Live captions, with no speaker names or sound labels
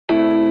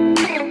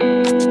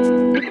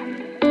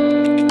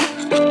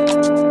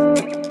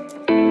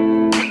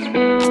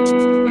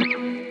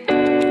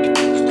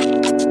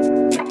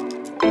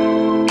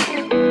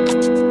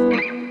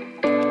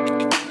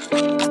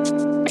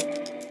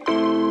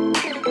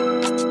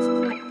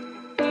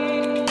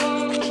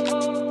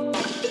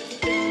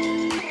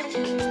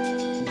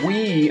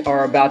we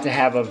are about to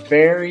have a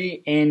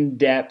very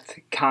in-depth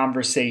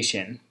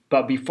conversation.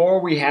 But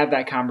before we have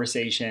that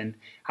conversation,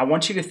 I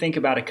want you to think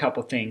about a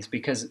couple things,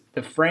 because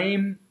the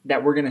frame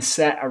that we're going to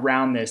set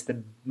around this,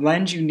 the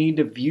lens you need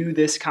to view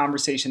this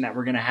conversation that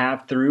we're going to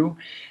have through,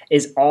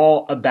 is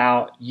all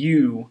about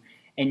you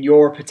and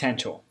your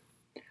potential.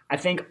 I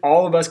think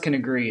all of us can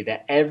agree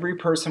that every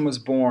person was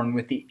born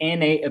with the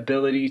innate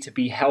ability to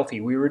be healthy.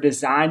 We were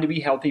designed to be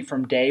healthy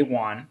from day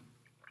one,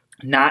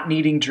 not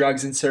needing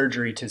drugs and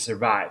surgery to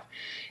survive.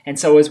 And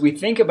so as we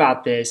think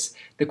about this,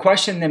 the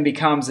question then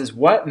becomes is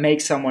what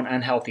makes someone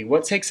unhealthy?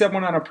 What takes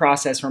someone on a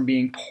process from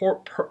being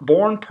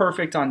born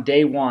perfect on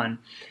day one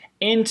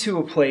into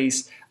a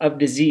place of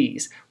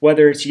disease,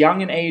 whether it's young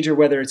in age or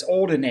whether it's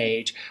old in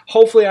age?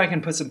 Hopefully I can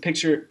put some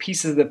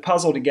pieces of the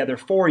puzzle together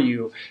for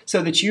you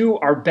so that you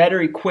are better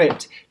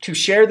equipped to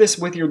share this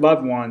with your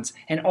loved ones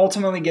and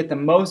ultimately get the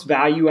most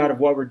value out of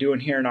what we're doing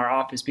here in our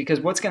office.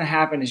 Because what's going to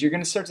happen is you're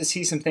going to start to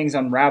see some things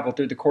unravel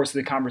through the course of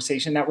the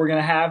conversation that we're going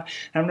to have.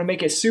 And I'm going to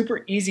make it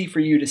super easy for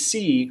you to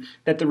see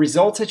that the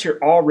results that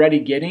you're already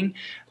getting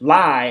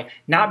lie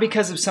not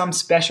because of some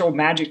special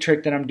magic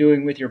trick that I'm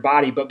doing with your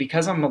body, but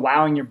because I'm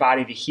allowing your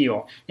body to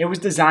heal. It was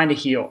designed to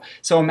heal.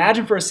 So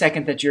imagine for a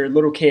second that you're a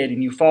little kid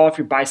and you fall off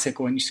your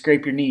bicycle and you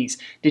scrape your knees.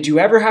 Did you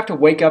ever have to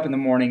wake up in the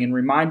morning and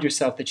remind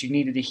yourself that you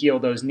needed to heal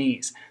those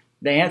knees?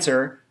 The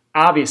answer,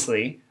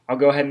 obviously, I'll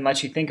go ahead and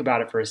let you think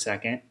about it for a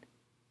second,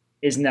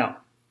 is no.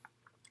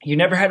 You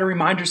never had to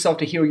remind yourself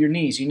to heal your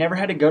knees. You never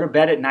had to go to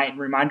bed at night and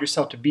remind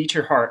yourself to beat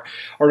your heart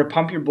or to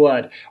pump your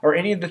blood or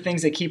any of the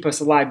things that keep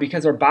us alive,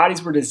 because our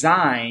bodies were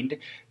designed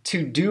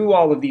to do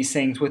all of these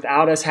things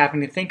without us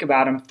having to think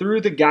about them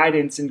through the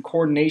guidance and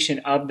coordination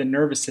of the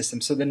nervous system.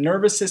 So the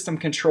nervous system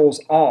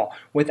controls all.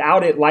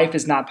 Without it, life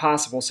is not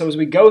possible. So as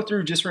we go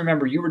through, just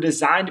remember, you were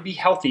designed to be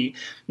healthy,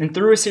 and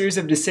through a series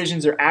of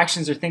decisions or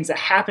actions or things that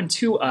happen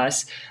to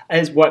us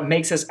is what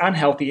makes us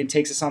unhealthy and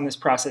takes us on this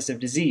process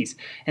of disease.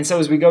 And so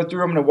as we go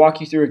through, I'm going to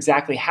walk you through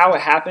exactly how it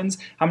happens.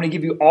 I'm going to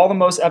give you all the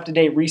most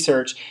up-to-date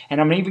research,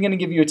 and I'm even going to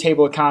give you a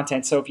table of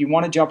contents. So if you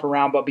want to jump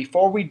around, but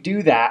before we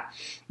do that,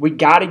 we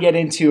got to get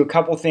into a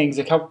couple things,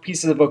 a couple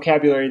pieces of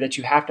vocabulary that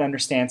you have to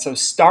understand. So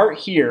start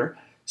here.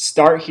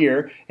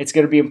 It's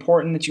going to be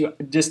important that you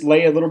just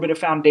lay a little bit of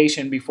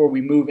foundation before we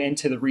move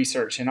into the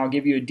research. And I'll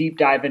give you a deep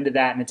dive into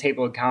that in the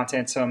table of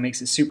contents, so it makes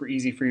it super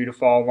easy for you to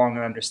follow along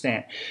and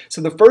understand.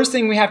 So the first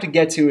thing we have to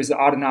get to is the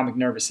autonomic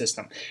nervous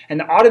system. And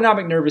the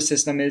autonomic nervous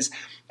system is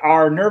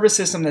our nervous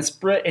system that's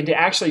split into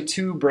actually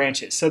two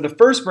branches. So the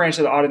first branch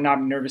of the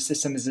autonomic nervous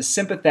system is the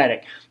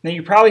sympathetic. Now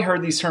you probably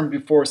heard these terms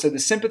before. So the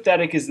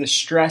sympathetic is the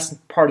stress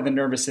part of the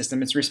nervous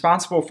system. It's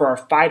responsible for our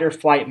fight or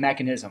flight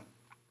mechanism.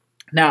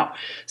 Now,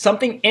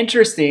 something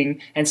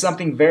interesting and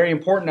something very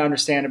important to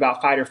understand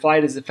about fight or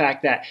flight is the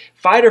fact that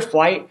fight or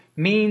flight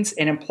means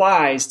and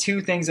implies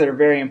two things that are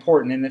very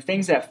important. And the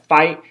things that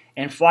fight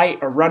and flight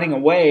or running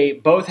away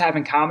both have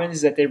in common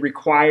is that they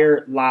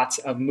require lots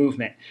of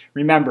movement.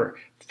 Remember,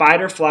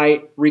 fight or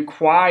flight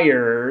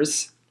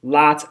requires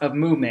lots of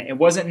movement. It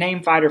wasn't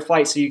named fight or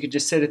flight so you could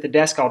just sit at the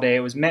desk all day. It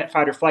was meant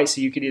fight or flight so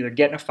you could either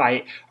get in a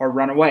fight or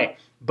run away,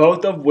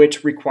 both of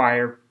which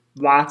require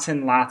lots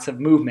and lots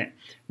of movement.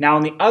 Now,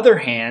 on the other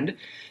hand,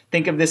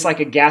 think of this like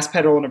a gas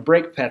pedal and a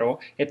brake pedal.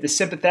 If the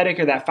sympathetic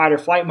or that fight or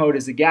flight mode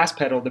is the gas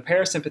pedal, the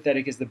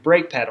parasympathetic is the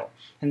brake pedal.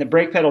 And the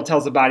brake pedal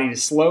tells the body to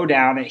slow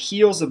down. It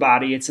heals the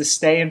body. It's a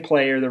stay and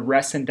play or the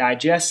rest and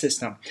digest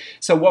system.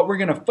 So what we're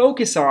going to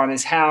focus on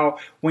is how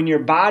when your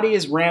body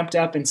is ramped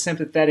up in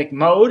sympathetic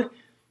mode,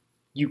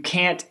 you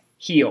can't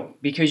heal,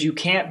 because you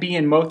can't be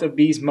in both of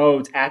these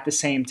modes at the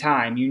same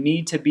time. You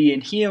need to be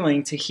in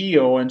healing to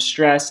heal and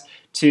stress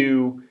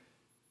to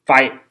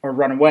fight or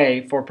run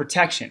away for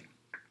protection.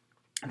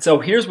 And so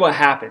here's what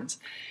happens.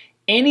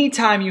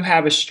 Anytime you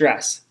have a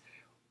stress,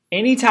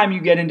 anytime you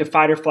get into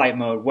fight or flight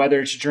mode,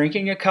 whether it's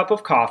drinking a cup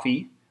of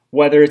coffee,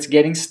 whether it's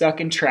getting stuck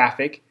in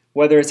traffic,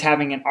 whether it's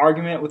having an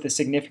argument with a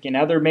significant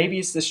other, maybe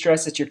it's the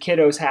stress that your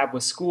kiddos have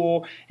with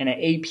school and an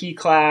AP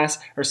class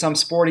or some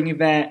sporting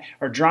event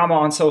or drama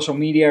on social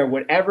media or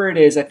whatever it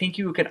is, I think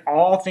you could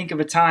all think of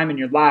a time in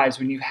your lives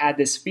when you've had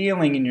this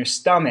feeling in your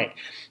stomach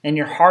and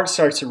your heart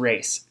starts to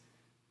race.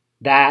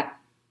 That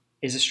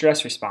is a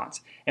stress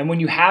response. And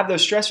when you have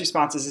those stress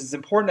responses, it's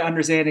important to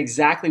understand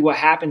exactly what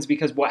happens,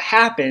 because what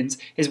happens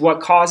is what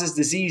causes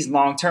disease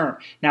long term.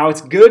 Now, it's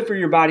good for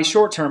your body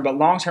short term, but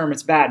long term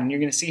it's bad. And you're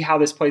going to see how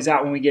this plays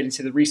out when we get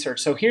into the research.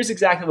 So here's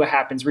exactly what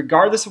happens,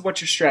 regardless of what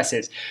your stress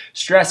is.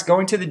 Stress,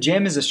 going to the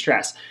gym is a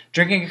stress.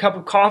 Drinking a cup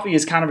of coffee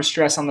is kind of a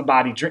stress on the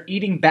body.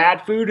 Eating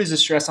bad food is a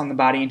stress on the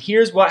body. And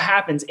here's what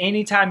happens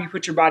anytime you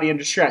put your body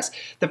under stress.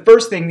 The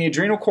first thing, the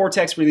adrenal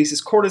cortex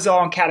releases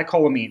cortisol and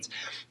catecholamines.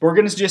 We're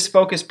going to just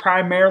focus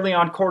primarily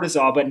on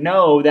cortisol, cortisol, but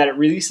know that it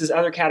releases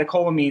other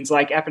catecholamines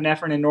like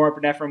epinephrine and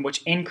norepinephrine,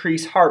 which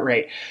increase heart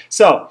rate.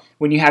 So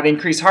when you have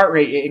increased heart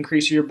rate, it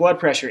increases your blood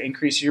pressure,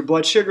 increases your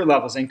blood sugar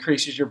levels,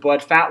 increases your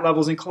blood fat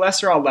levels and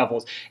cholesterol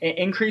levels. It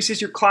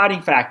increases your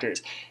clotting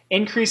factors,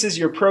 increases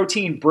your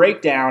protein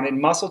breakdown in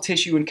muscle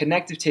tissue and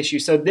connective tissue.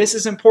 So this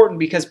is important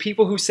because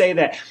people who say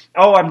that,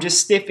 oh, I'm just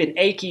stiff and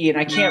achy and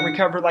I can't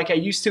recover like I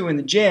used to in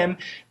the gym,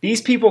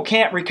 these people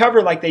can't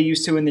recover like they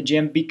used to in the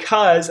gym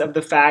because of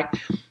the fact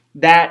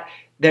that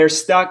they're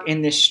stuck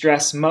in this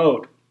stress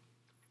mode.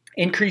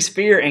 Increased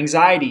fear,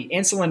 anxiety,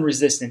 insulin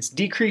resistance,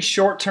 decreased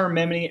short-term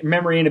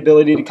memory and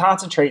ability to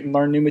concentrate and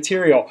learn new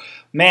material.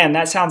 Man,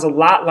 that sounds a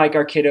lot like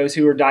our kiddos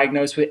who are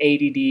diagnosed with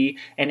ADD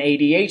and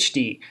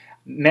ADHD.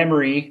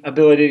 Memory,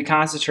 ability to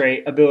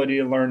concentrate, ability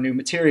to learn new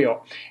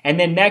material. And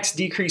then next,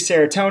 decreased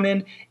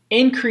serotonin,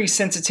 increased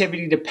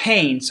sensitivity to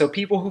pain. So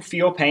people who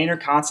feel pain are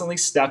constantly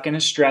stuck in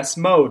a stress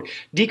mode.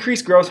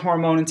 Decreased growth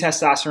hormone and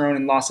testosterone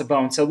and loss of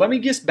bone. So let me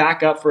just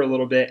back up for a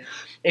little bit.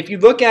 If you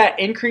look at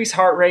increased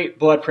heart rate,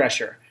 blood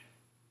pressure,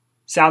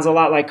 sounds a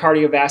lot like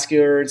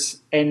cardiovascular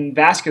and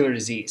vascular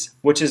disease,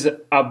 which is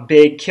a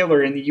big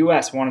killer in the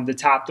U.S., one of the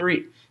top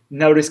 3.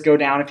 Notice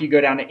if you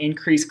go down to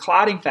increased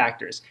clotting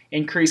factors.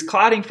 Increased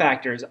clotting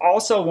factors,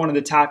 also one of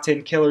the top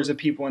 10 killers of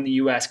people in the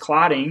U.S.,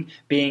 clotting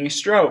being a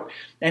stroke.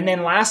 And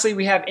then lastly,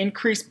 we have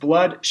increased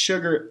blood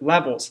sugar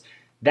levels.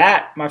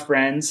 That, my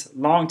friends,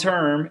 long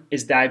term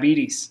is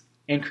diabetes.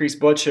 Increased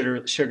blood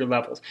sugar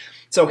levels.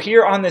 So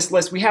here on this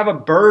list, we have a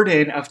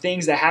burden of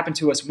things that happen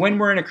to us when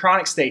we're in a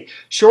chronic state.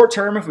 Short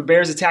term, if a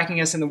bear is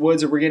attacking us in the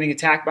woods or we're getting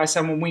attacked by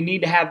someone, we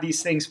need to have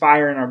these things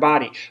fire in our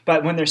body.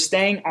 But when they're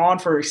staying on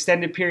for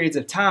extended periods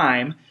of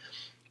time,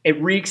 it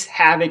wreaks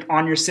havoc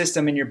on your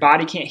system and your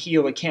body can't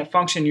heal, it can't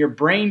function, your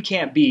brain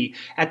can't be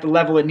at the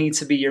level it needs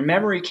to be, your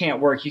memory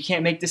can't work, you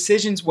can't make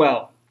decisions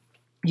well.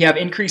 You have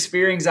increased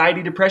fear,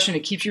 anxiety, depression.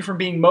 It keeps you from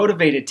being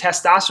motivated.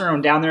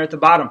 Testosterone down there at the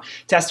bottom.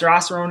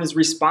 Testosterone is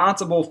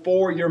responsible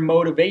for your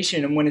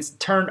motivation. And when it's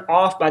turned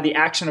off by the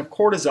action of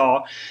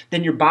cortisol,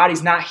 then your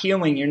body's not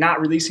healing. You're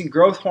not releasing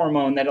growth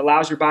hormone that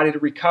allows your body to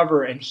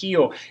recover and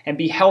heal and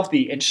be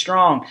healthy and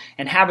strong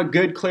and have a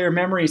good, clear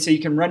memory so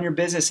you can run your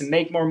business and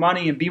make more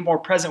money and be more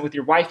present with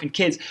your wife and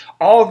kids.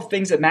 All the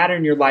things that matter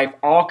in your life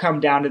all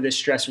come down to this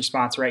stress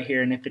response right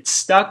here. And if it's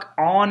stuck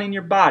on in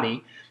your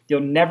body, you'll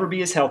never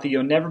be as healthy,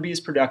 you'll never be as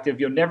productive,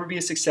 you'll never be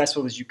as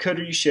successful as you could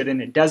or you should,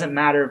 and it doesn't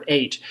matter of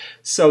age.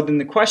 So then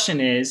the question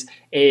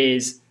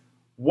is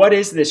what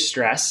is this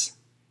stress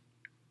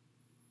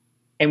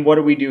and what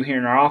do we do here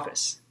in our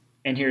office?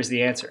 And here's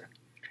the answer.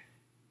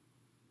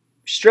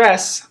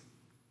 Stress,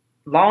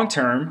 long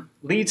term,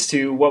 leads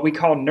to what we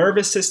call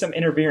nervous system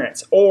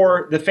interference,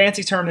 or the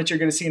fancy term that you're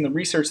going to see in the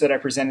research that I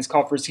present is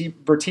called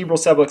vertebral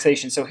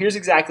subluxation. So here's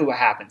exactly what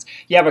happens.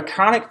 You have a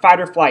chronic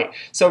fight or flight.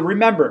 So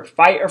remember,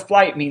 fight or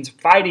flight means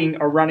fighting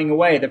or running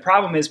away. The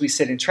problem is we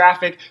sit in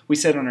traffic, we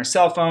sit on our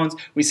cell phones,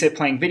 we sit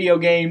playing video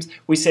games,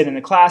 we sit in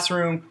the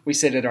classroom, we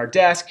sit at our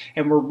desk,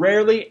 and we're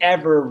rarely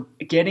ever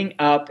getting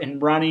up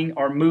and running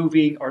or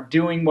moving or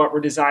doing what we're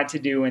designed to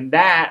do. And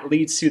that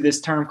leads to this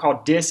term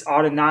called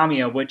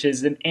dysautonomia, which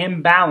is an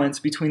imbalance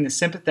between the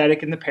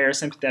sympathetic and the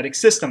parasympathetic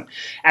system.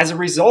 As a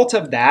result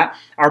of that,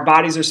 our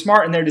bodies are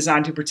smart and they're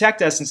designed to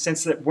protect us. And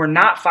since that we're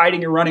not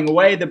fighting or running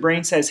away, the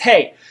brain says,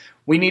 hey,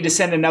 we need to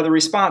send another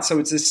response. So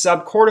it's this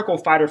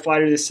subcortical fight or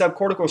flight or this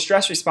subcortical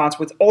stress response,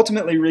 which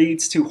ultimately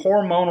leads to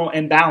hormonal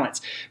imbalance.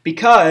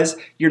 Because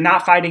you're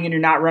not fighting and you're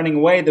not running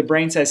away, the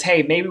brain says,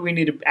 hey, maybe we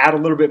need to add a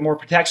little bit more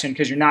protection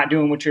because you're not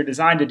doing what you're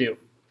designed to do.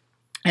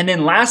 And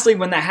then lastly,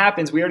 when that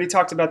happens, we already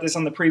talked about this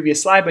on the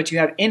previous slide, but you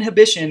have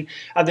inhibition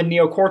of the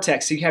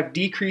neocortex. So you have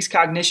decreased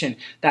cognition,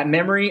 that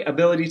memory,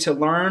 ability to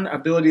learn,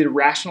 ability to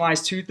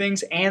rationalize two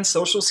things, and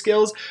social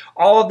skills.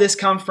 All of this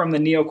comes from the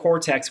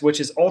neocortex, which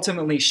is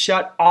ultimately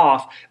shut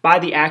off by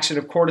the action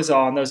of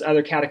cortisol and those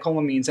other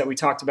catecholamines that we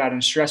talked about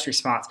in stress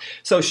response.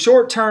 So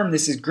short term,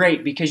 this is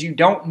great because you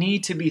don't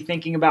need to be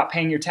thinking about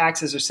paying your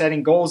taxes or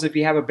setting goals if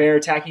you have a bear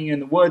attacking you in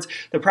the woods.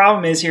 The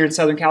problem is here in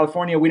Southern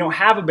California, we don't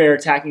have a bear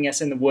attacking us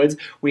in the woods.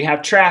 We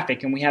have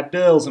traffic and we have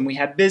bills and we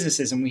have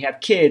businesses and we have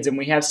kids and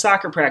we have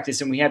soccer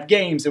practice and we have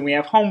games and we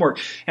have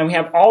homework and we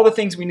have all the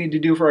things we need to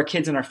do for our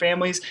kids and our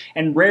families,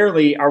 and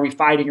rarely are we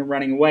fighting and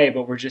running away,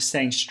 but we're just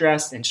saying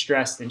stressed and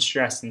stressed and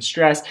stressed and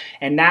stressed,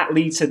 and that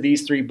leads to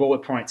these 3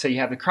 bullet points. So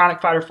you have the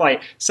chronic fight or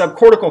flight,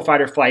 subcortical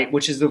fight or flight,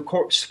 which is the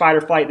fight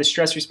or flight, the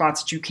stress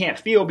response that you can't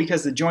feel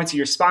because the joints of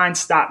your spine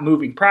stop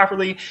moving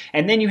properly,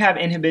 and then you have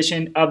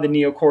inhibition of the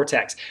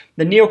neocortex.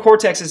 The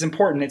neocortex is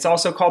important. It's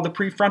also called the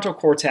prefrontal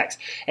cortex,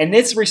 and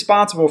it's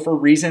responsible for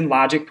reason,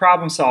 logic,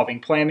 problem solving,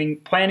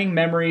 planning,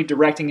 memory,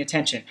 directing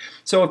attention.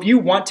 So if you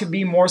want to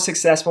be more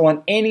successful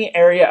in any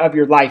area of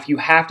your life, you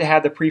have to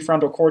have the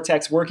prefrontal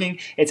cortex working.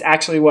 It's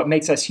actually what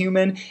makes us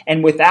human,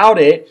 and without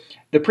it,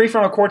 The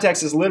prefrontal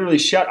cortex is literally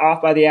shut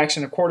off by the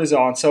action of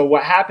cortisol. And so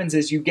what happens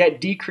is you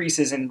get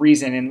decreases in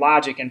reason and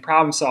logic and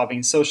problem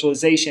solving,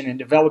 socialization and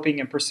developing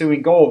and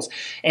pursuing goals,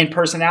 and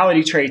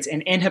personality traits,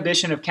 and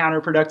inhibition of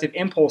counterproductive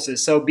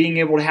impulses. So being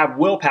able to have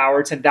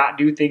willpower to not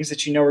do things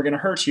that you know are going to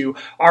hurt you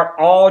are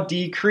all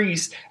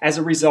decreased as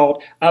a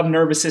result of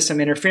nervous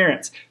system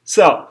interference.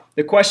 So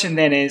the question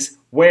then is,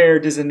 where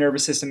does the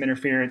nervous system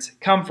interference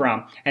come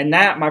from? And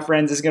that, my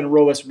friends, is going to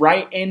roll us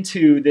right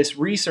into this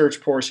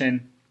research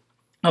portion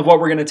of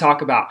what we're going to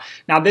talk about.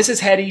 Now, this is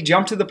heady.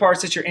 Jump to the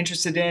parts that you're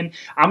interested in.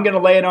 I'm going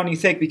to lay it on you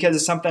thick because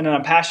it's something that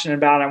I'm passionate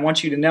about. I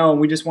want you to know, and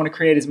we just want to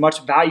create as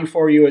much value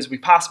for you as we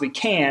possibly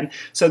can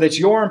so that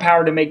you're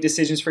empowered to make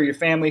decisions for your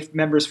family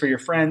members, for your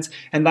friends,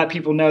 and let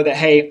people know that,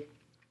 hey,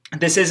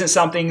 this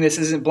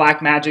isn't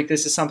black magic.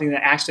 This is something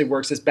that actually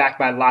works. It's backed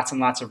by lots and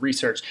lots of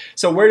research.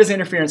 So where does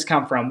interference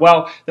come from?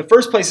 Well, the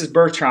first place is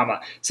birth trauma.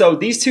 So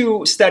these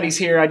two studies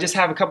here, I just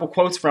have a couple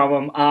quotes from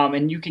them,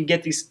 and you can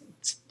get these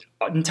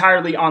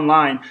entirely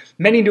online.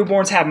 Many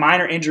newborns have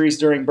minor injuries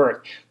during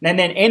birth. And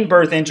then in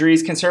birth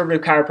injuries,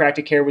 conservative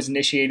chiropractic care was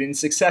initiated and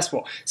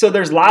successful. So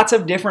there's lots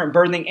of different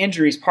birthing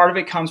injuries. Part of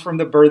it comes from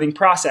the birthing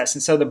process.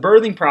 And so the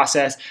birthing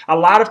process, a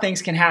lot of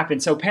things can happen.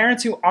 So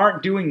parents who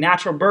aren't doing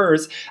natural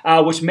births,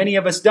 which many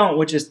of us don't,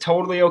 which is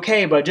totally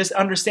okay, but just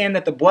understand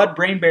that the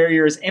blood-brain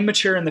barrier is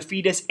immature in the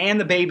fetus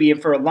and the baby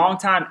and for a long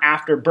time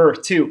after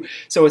birth too.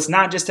 So it's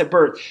not just at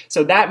birth.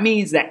 So that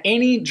means that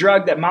any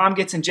drug that mom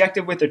gets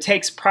injected with or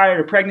takes prior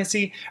to pregnancy,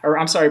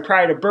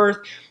 prior to birth,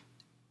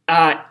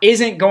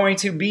 isn't going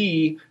to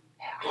be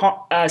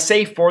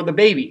safe for the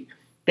baby.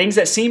 Things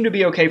that seem to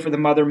be okay for the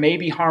mother may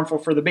be harmful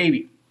for the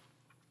baby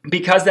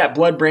because that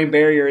blood-brain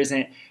barrier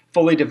isn't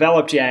fully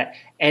developed yet,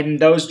 and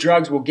those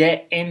drugs will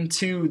get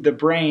into the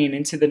brain,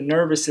 into the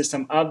nervous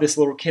system of this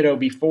little kiddo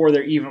before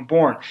they're even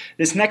born.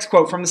 This next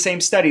quote from the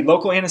same study: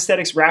 local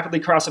anesthetics rapidly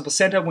cross the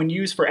placenta when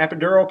used for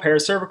epidural,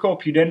 paracervical,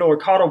 pudendal, or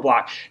caudal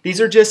block. These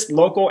are just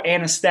local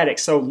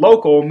anesthetics. So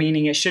local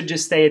meaning it should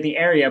just stay in the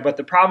area, but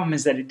the problem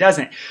is that it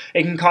doesn't.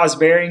 It can cause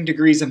varying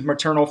degrees of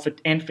maternal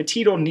and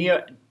fetal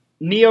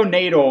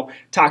neonatal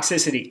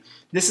toxicity.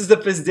 This is the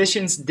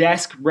physician's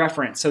desk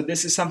reference. So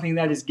this is something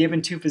that is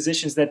given to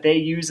physicians that they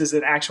use as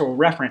an actual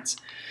reference.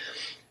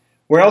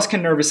 Where else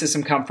can nervous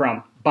system come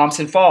from? Bumps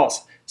and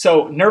falls.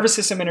 So nervous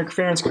system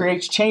interference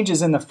creates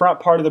changes in the front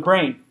part of the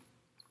brain.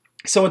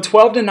 So in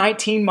 12 to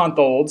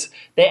 19-month-olds,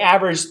 they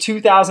averaged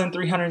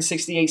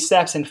 2,368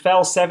 steps and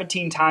fell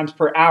 17 times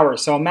per hour.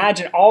 So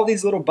imagine all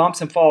these little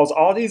bumps and falls,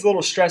 all these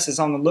little stresses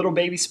on the little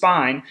baby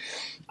spine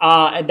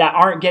that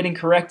aren't getting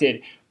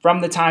corrected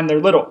from the time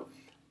they're little.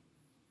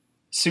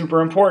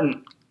 Super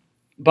important.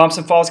 Bumps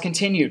and falls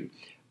continued.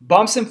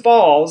 Bumps and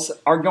falls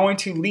are going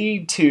to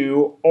lead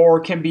to or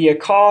can be a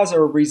cause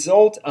or a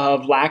result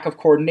of lack of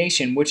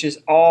coordination, which is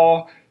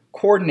all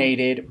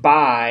coordinated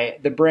by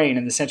the brain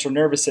and the central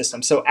nervous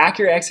system. So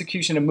accurate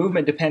execution of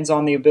movement depends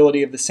on the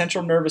ability of the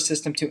central nervous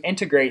system to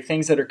integrate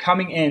things that are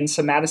coming in,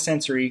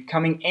 somatosensory,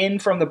 coming in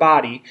from the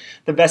body,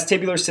 the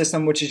vestibular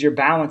system, which is your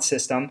balance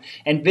system,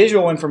 and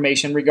visual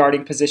information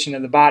regarding position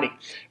of the body.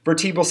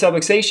 Vertebral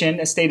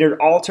subluxation, a stated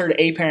altered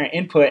afferent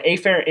input.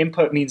 Afferent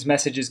input means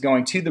messages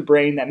going to the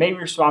brain that may be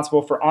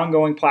responsible for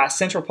ongoing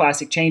central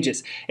plastic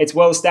changes. It's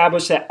well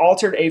established that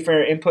altered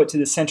afferent input to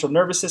the central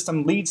nervous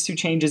system leads to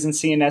changes in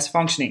CNS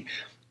functioning.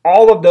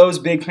 All of those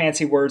big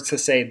fancy words to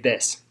say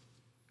this: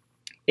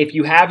 if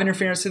you have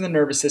interference in the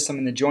nervous system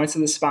and the joints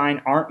of the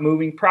spine aren't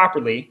moving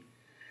properly,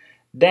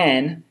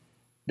 then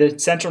the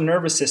central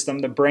nervous system,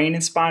 the brain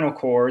and spinal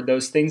cord,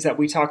 those things that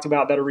we talked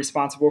about that are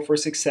responsible for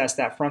success,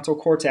 that frontal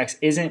cortex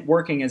isn't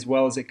working as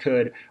well as it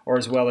could or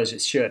as well as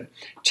it should.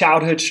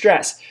 Childhood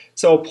stress.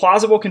 So a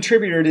plausible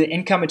contributor to the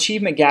income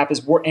achievement gap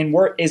is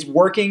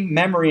working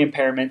memory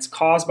impairments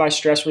caused by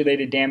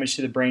stress-related damage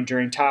to the brain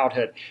during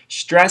childhood.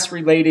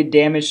 Stress-related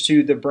damage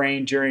to the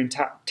brain during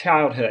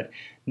childhood.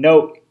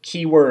 Note,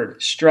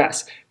 keyword,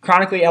 stress.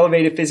 Chronically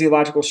elevated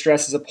physiological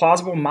stress is a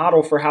plausible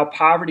model for how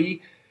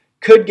poverty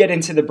could get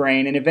into the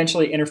brain and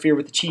eventually interfere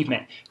with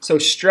achievement. So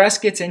stress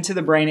gets into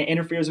the brain and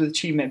interferes with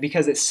achievement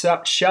because it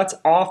shuts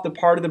off the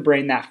part of the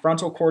brain, that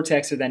frontal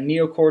cortex or that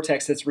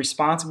neocortex that's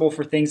responsible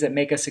for things that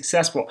make us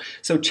successful.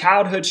 So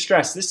childhood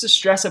stress, this is the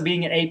stress of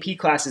being in AP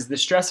classes, the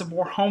stress of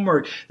more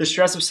homework, the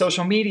stress of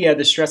social media,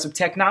 the stress of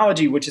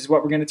technology, which is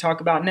what we're going to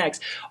talk about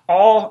next,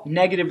 all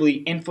negatively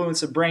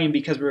influence the brain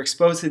because we're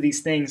exposed to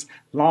these things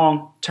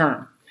long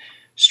term.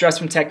 Stress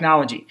from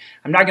technology.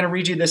 I'm not going to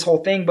read you this whole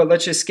thing, but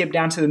let's just skip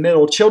down to the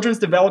middle. Children's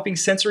developing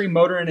sensory,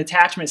 motor, and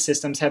attachment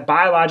systems have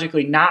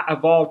biologically not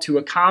evolved to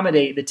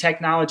accommodate the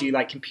technology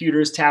like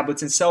computers,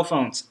 tablets, and cell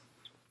phones.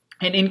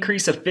 An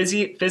increase of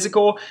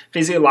physical,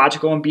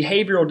 physiological, and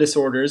behavioral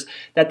disorders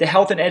that the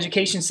health and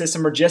education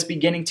system are just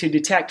beginning to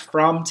detect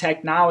from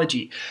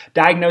technology.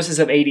 Diagnosis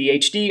of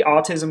ADHD,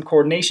 autism,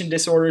 coordination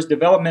disorders,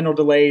 developmental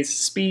delays,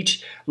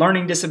 speech,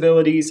 learning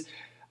disabilities,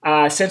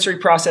 sensory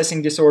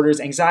processing disorders,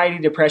 anxiety,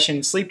 depression,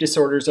 and sleep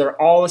disorders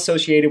are all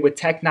associated with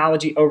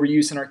technology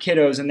overuse in our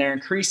kiddos, and they're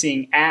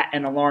increasing at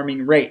an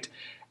alarming rate.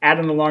 at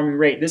an alarming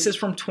rate. This is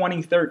from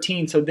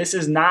 2013, so this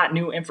is not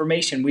new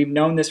information. We've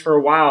known this for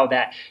a while,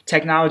 that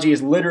technology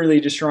is literally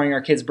destroying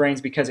our kids'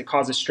 brains because it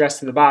causes stress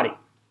to the body.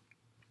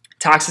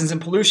 Toxins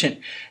and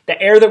pollution.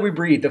 The air that we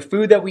breathe, the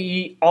food that we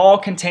eat, all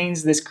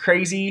contains this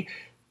crazy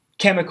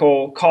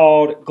chemical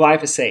called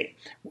glyphosate.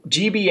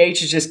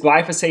 GBH is just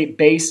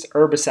glyphosate-based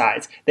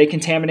herbicides. They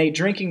contaminate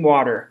drinking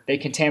water. They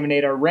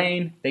contaminate our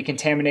rain. They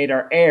contaminate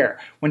our air.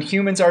 When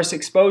humans are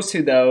exposed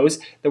to those,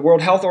 the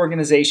World Health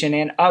Organization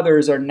and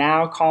others are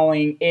now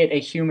calling it a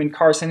human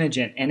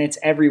carcinogen, and it's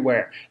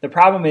everywhere. The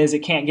problem is it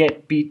can't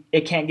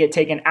get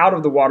taken out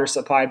of the water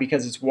supply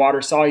because it's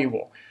water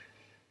soluble.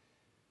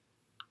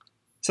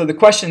 So the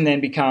question then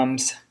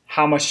becomes,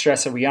 how much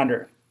stress are we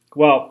under?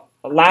 Well,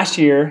 last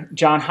year,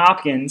 Johns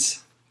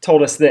Hopkins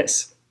told us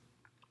this.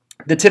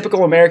 The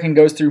typical American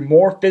goes through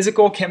more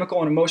physical,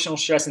 chemical, and emotional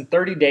stress in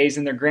 30 days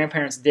than their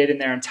grandparents did in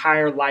their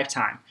entire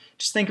lifetime.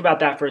 Just think about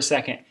that for a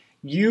second.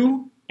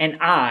 You and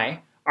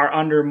I are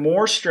under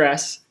more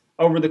stress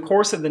over the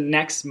course of the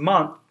next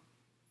month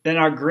than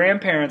our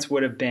grandparents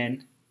would have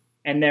been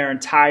in their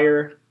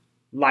entire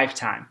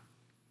lifetime.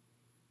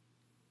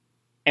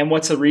 And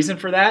what's the reason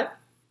for that?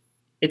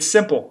 It's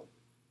simple.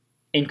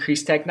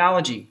 Increased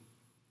technology.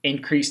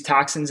 Increased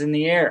toxins in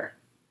the air,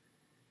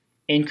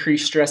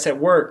 increased stress at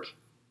work,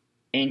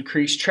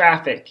 increased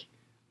traffic,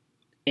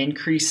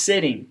 increased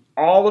sitting.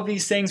 All of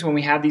these things when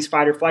we have these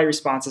fight or flight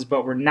responses,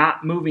 but we're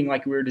not moving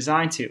like we were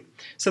designed to.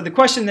 So the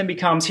question then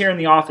becomes here in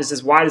the office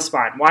is, why the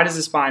spine? Why does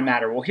the spine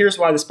matter? Well, here's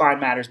why the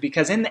spine matters.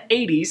 Because in the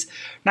 80s,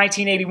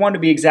 1981 to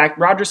be exact,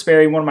 Roger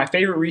Sperry, one of my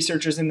favorite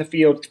researchers in the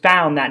field,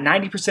 found that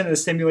 90% of the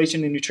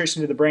stimulation and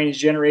nutrition to the brain is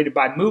generated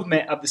by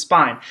movement of the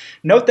spine.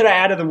 Note that I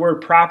added the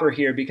word proper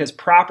here because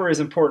proper is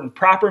important.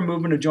 Proper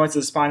movement of joints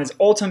of the spine is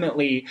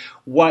ultimately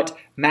what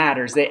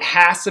matters. It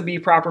has to be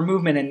proper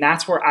movement, and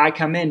that's where I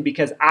come in,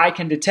 because I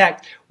can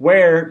detect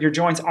where your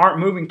joints aren't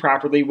moving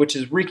properly, which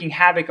is wreaking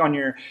havoc on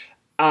your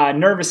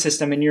nervous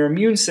system and your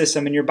immune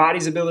system and your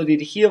body's ability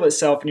to heal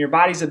itself and your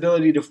body's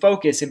ability to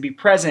focus and be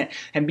present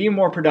and be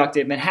more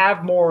productive and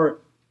have more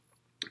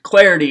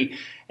clarity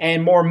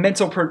and more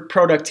mental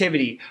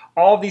productivity.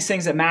 All of these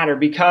things that matter,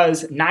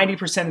 because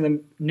 90% of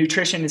the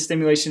nutrition and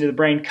stimulation to the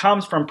brain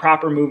comes from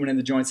proper movement in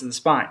the joints of the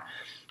spine.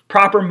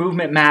 Proper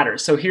movement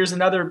matters. So here's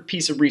another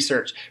piece of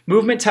research.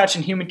 Movement, touch,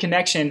 and human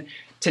connection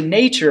to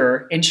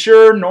nature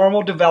ensure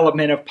normal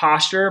development of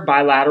posture,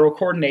 bilateral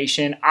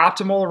coordination,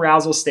 optimal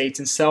arousal states,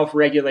 and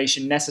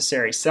self-regulation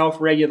necessary.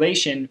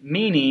 Self-regulation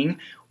meaning,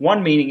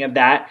 one meaning of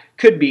that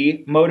could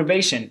be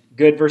motivation,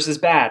 good versus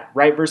bad,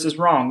 right versus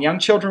wrong. Young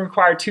children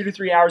require 2 to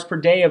 3 hours per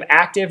day of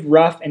active,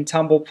 rough, and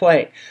tumble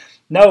play.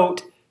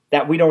 Note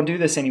that we don't do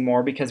this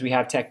anymore because we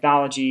have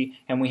technology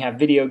and we have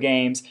video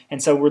games,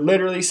 and so we're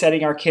literally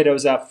setting our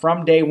kiddos up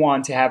from day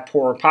one to have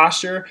poorer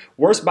posture,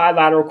 worse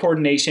bilateral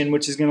coordination,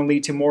 which is going to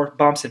lead to more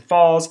bumps and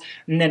falls,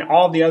 and then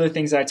all the other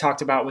things that I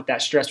talked about with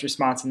that stress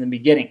response in the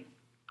beginning.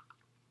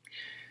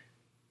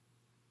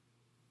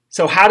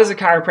 So how does a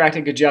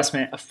chiropractic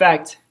adjustment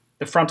affect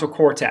the frontal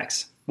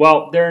cortex?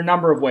 Well, there are a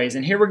number of ways,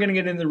 and here we're going to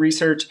get into the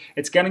research.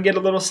 It's going to get a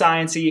little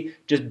sciencey.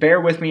 Just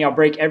bear with me. I'll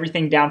break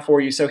everything down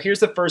for you. So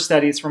here's the first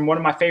study. It's from one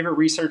of my favorite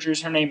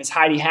researchers. Her name is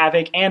Heidi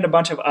Havoc and a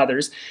bunch of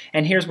others,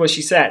 and here's what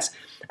she says.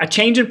 A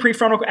change in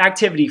prefrontal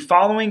activity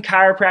following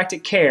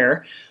chiropractic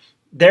care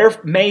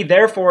may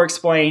therefore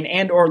explain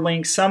and or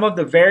link some of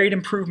the varied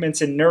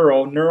improvements in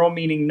neural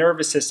meaning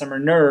nervous system or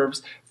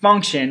nerves,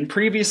 function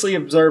previously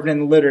observed in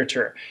the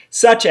literature,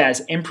 such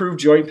as improved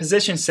joint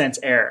position sense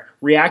error,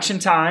 reaction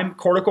time,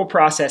 cortical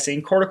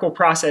processing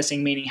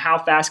meaning how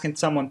fast can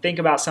someone think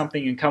about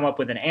something and come up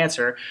with an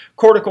answer,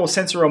 cortical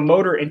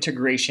sensoromotor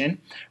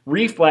integration,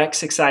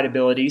 reflex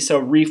excitability, so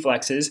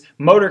reflexes,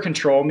 motor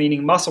control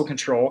meaning muscle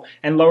control,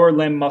 and lower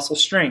limb muscle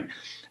strength.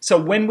 So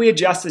when we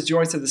adjust the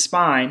joints of the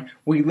spine,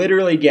 we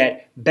literally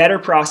get better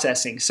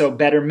processing, so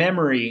better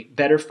memory,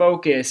 better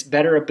focus,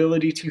 better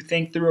ability to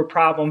think through a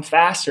problem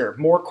faster,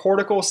 more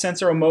cortical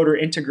sensoromotor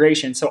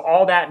integration. So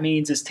all that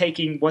means is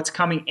taking what's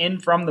coming in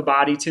from the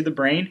body to the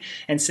brain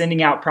and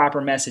sending out proper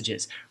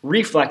messages.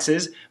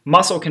 Reflexes,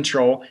 muscle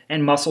control,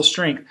 and muscle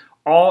strength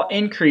all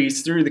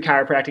increase through the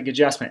chiropractic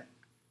adjustment.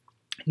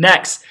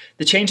 Next,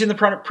 the change in the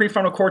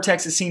prefrontal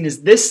cortex is seen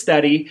as this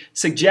study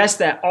suggests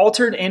that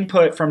altered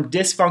input from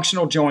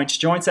dysfunctional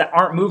joints that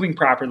aren't moving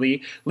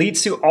properly,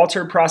 leads to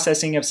altered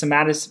processing of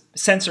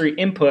somatosensory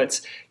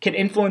inputs, can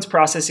influence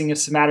processing of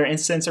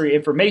somatosensory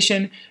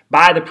information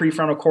by the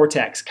prefrontal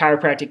cortex.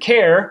 Chiropractic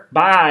care,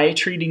 by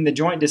treating the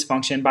joint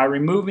dysfunction, by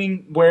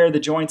removing where the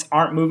joints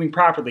aren't moving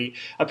properly,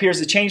 appears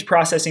to change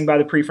processing by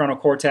the prefrontal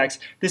cortex.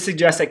 This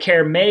suggests that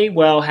care may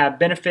well have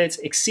benefits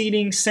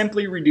exceeding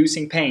simply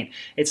reducing pain.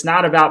 It's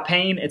not about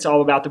pain, it's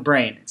all about the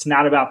brain. It's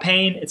not about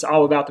pain, it's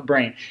all about the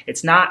brain.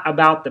 It's not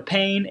about the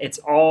pain, it's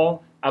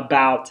all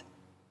about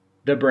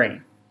the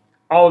brain.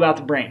 all about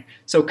the brain.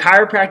 So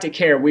chiropractic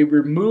care, we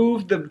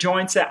remove the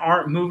joints that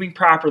aren't moving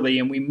properly,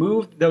 and we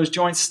move those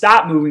joints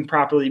stop moving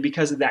properly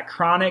because of that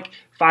chronic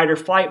fight or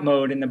flight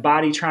mode and the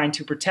body trying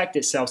to protect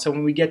itself. So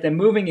when we get them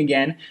moving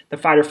again, the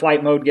fight or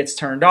flight mode gets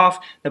turned off.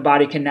 The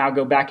body can now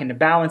go back into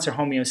balance or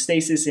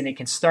homeostasis, and it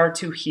can start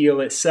to heal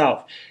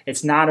itself.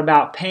 It's not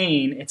about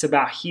pain, it's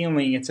about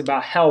healing, it's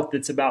about health,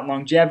 it's about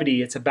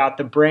longevity, it's about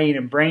the brain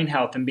and brain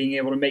health and being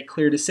able to make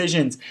clear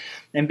decisions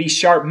and be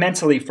sharp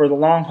mentally for the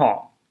long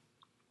haul.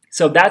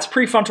 So that's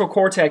prefrontal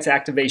cortex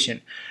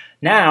activation.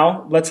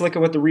 Now, let's look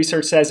at what the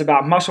research says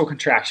about muscle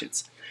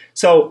contractions.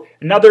 So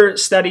another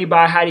study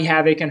by Heidi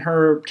Havoc and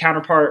her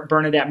counterpart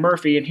Bernadette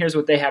Murphy, and here's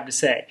what they have to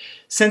say.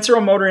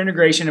 Sensoromotor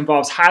integration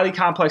involves highly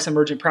complex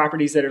emergent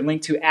properties that are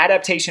linked to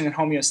adaptation and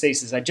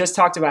homeostasis. I just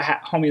talked about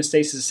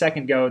homeostasis a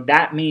second ago.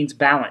 That means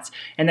balance.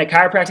 And that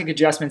chiropractic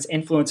adjustments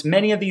influence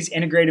many of these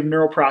integrative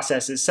neural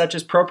processes, such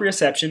as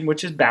proprioception,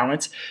 which is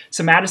balance,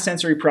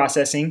 somatosensory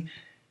processing,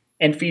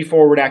 and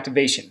feed-forward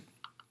activation.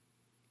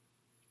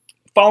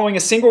 Following a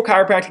single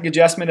chiropractic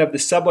adjustment of the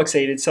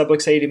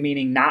subluxated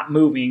meaning not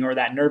moving or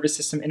that nervous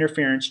system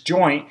interference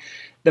joint,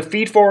 the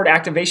feed-forward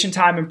activation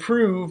time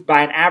improved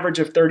by an average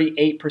of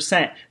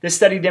 38%. This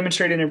study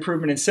demonstrated an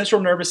improvement in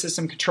central nervous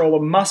system control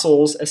of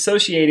muscles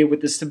associated with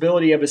the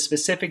stability of a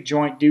specific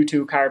joint due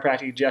to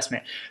chiropractic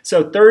adjustment.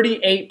 So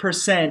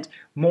 38%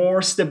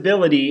 more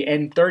stability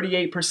and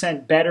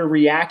 38% better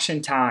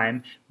reaction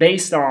time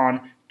based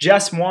on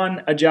just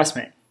one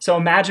adjustment. So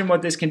imagine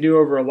what this can do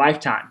over a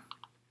lifetime.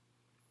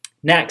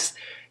 Next,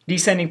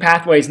 descending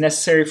pathways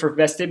necessary for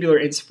vestibular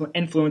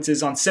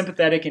influences on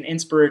sympathetic and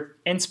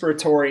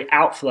inspiratory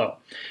outflow.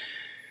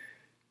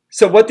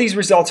 So what these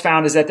results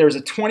found is that there was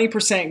a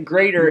 20%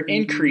 greater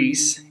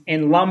increase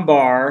in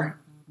lumbar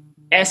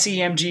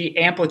SEMG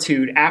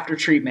amplitude after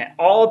treatment.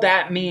 All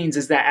that means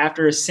is that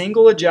after a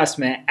single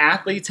adjustment,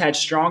 athletes had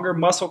stronger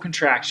muscle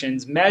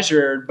contractions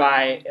measured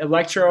by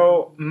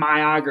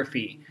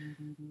electromyography,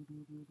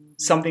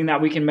 something that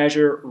we can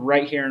measure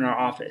right here in our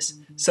office.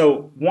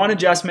 So one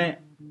adjustment,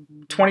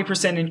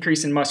 20%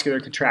 increase in muscular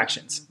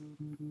contractions.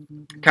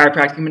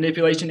 Chiropractic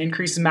manipulation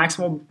increases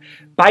maximal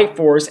bite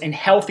force in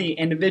healthy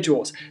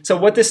individuals. So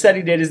what this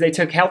study did is they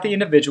took healthy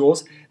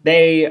individuals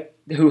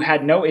who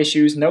had no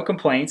issues, no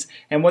complaints,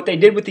 and what they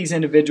did with these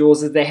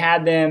individuals is they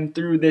had them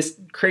through this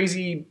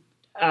crazy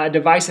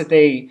device that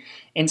they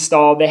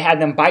installed, they had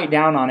them bite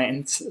down on it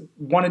and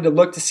wanted to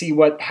look to see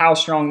how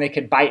strong they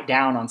could bite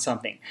down on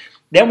something.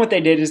 Then what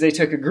they did is they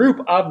took a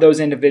group of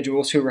those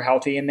individuals who were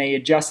healthy and they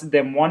adjusted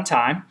them one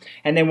time,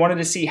 and they wanted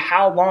to see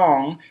how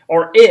long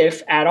or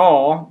if at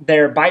all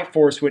their bite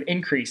force would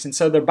increase. And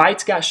so their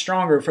bites got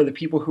stronger for the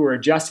people who were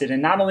adjusted.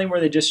 And not only were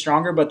they just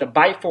stronger, but the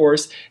bite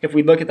force, if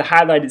we look at the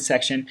highlighted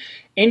section,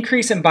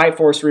 increase in bite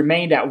force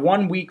remained at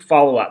 1 week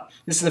follow-up.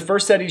 This is the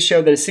first study to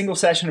show that a single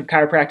session of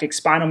chiropractic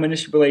spinal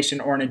manipulation,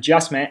 or an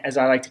adjustment as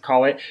I like to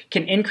call it,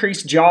 can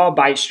increase jaw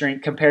bite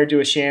strength compared to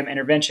a sham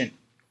intervention.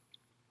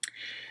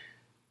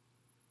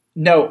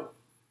 Note,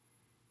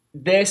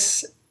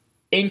 this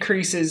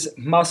increases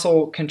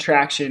muscle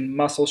contraction,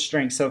 muscle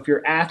strength. So if you're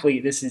an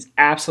athlete, this is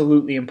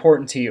absolutely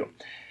important to you.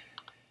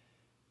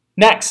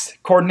 Next,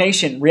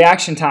 coordination,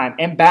 reaction time,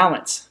 and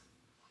balance.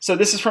 So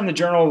this is from the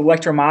Journal of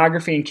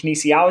Electromyography and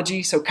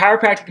Kinesiology. So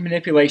chiropractic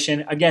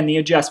manipulation, again, the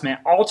adjustment,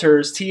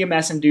 alters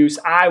TMS-induced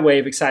I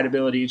wave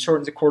excitability and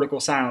shortens the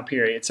cortical silent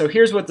period. So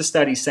here's what the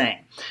study's saying.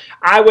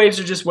 I waves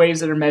are just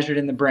waves that are measured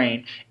in the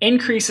brain.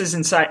 Increases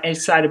in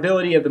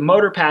excitability of the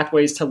motor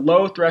pathways to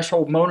low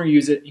threshold motor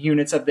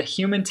units of the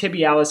human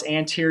tibialis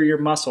anterior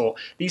muscle.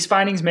 These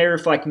findings may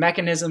reflect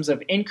mechanisms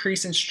of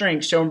increase in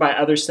strength shown by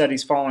other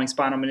studies following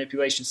spinal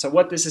manipulation. So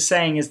what this is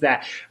saying is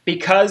that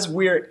because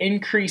we're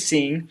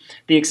increasing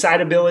the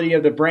excitability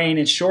of the brain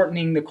and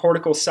shortening the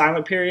cortical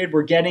silent period,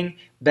 we're getting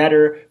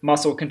better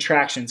muscle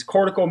contractions.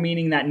 Cortical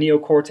meaning that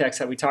neocortex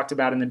that we talked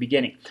about in the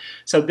beginning.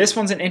 So this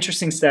one's an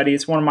interesting study.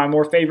 It's one of my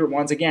more favorite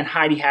ones. Again,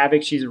 Heidi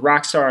Havoc, she's a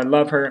rock star. I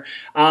love her.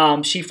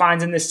 She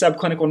finds in this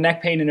subclinical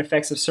neck pain and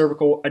effects of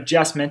cervical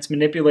adjustments,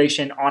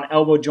 manipulation on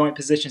elbow joint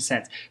position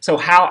sense. So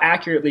how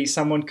accurately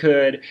someone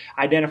could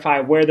identify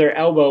where their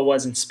elbow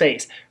was in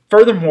space.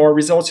 Furthermore,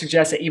 results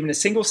suggest that even a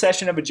single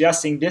session of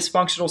adjusting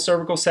dysfunctional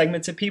cervical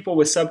segments in people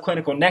with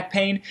subclinical neck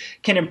pain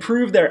can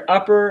improve their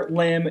upper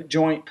limb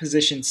joint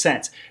position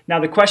sense. Now,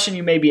 the question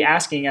you may be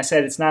asking, I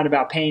said it's not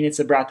about pain, it's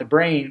about the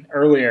brain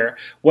earlier.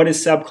 What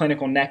is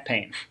subclinical neck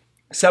pain?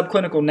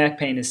 Subclinical neck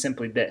pain is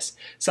simply this.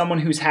 Someone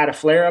who's had a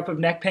flare-up of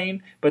neck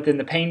pain, but then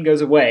the pain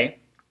goes away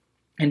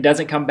and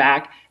doesn't come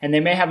back, and they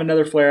may have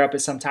another flare-up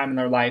at some time in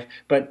their life,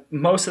 but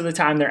most of the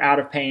time they're out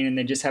of pain and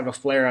they just have a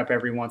flare-up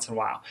every once in a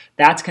while.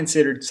 That's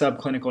considered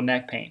subclinical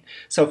neck pain.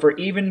 So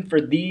even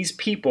for these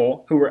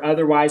people who were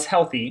otherwise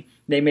healthy,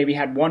 they maybe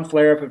had one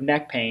flare-up of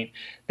neck pain,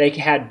 they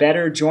had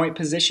better joint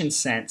position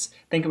sense.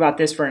 Think about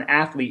this for an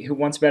athlete who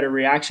wants better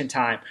reaction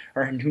time,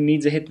 or who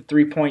needs to hit the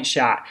three-point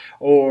shot,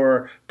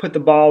 or put the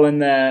ball in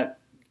the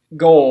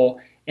goal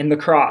in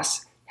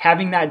lacrosse.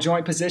 Having that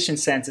joint position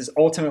sense is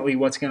ultimately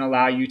what's going to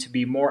allow you to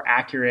be more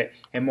accurate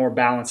and more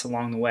balanced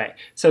along the way.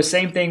 So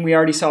same thing, we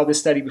already saw this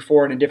study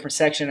before in a different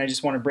section. I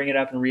just want to bring it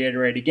up and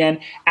reiterate again.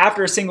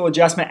 After a single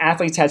adjustment,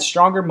 athletes had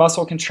stronger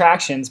muscle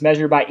contractions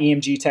measured by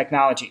EMG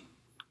technology.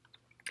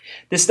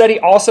 This study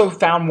also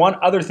found one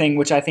other thing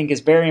which I think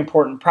is very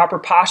important. Proper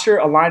posture,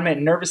 alignment,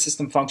 and nervous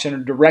system function are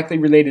directly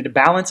related to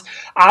balance,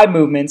 eye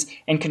movements,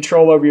 and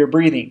control over your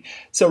breathing.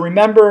 So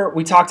remember,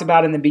 we talked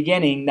about in the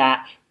beginning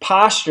that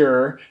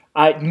posture,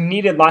 you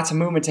needed lots of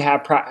movement to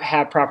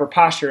have proper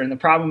posture, and the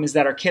problem is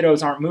that our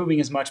kiddos aren't moving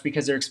as much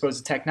because they're exposed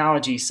to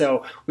technology.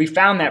 So we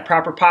found that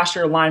proper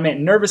posture, alignment,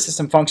 and nervous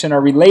system function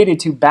are related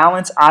to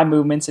balance, eye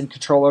movements, and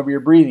control over your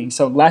breathing.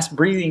 So less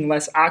breathing,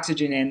 less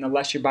oxygen in, the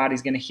less your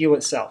body's going to heal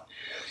itself.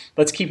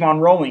 Let's keep on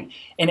rolling.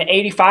 In an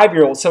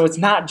 85-year-old, so it's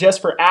not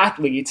just for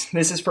athletes,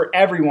 this is for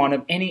everyone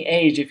of any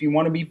age if you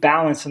want to be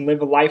balanced and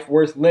live a life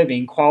worth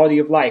living, quality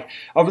of life.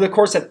 Over the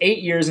course of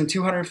 8 years and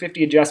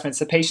 250 adjustments,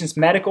 the patient's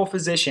medical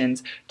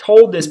physicians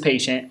told this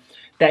patient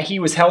that he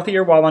was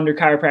healthier while under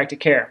chiropractic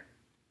care.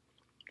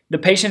 The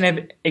patient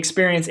had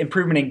experienced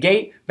improvement in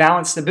gait,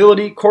 balance,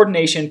 stability,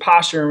 coordination,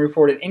 posture, and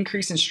reported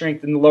increase in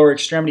strength in the lower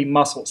extremity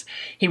muscles.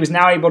 He was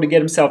now able to get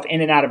himself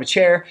in and out of a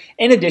chair.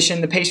 In addition,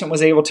 the patient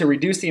was able to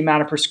reduce the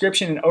amount of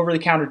prescription and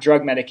over-the-counter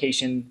drug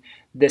medication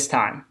this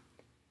time.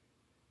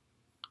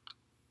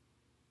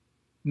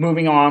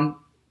 Moving on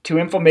to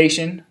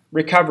inflammation,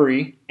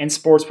 recovery, and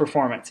sports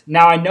performance.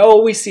 Now, I know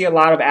we see a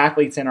lot of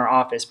athletes in our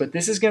office, but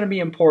this is going to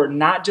be important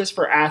not just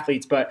for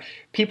athletes, but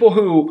people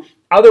who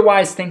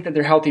otherwise think that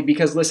they're healthy,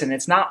 because listen,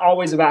 it's not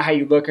always about how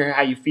you look or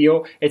how you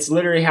feel. It's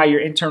literally how your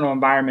internal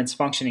environment's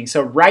functioning.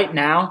 So right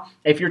now,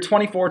 if you're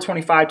 24,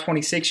 25,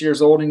 26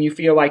 years old and you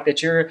feel like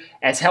that you're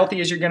as healthy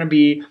as you're going to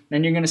be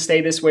and you're going to stay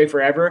this way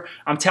forever,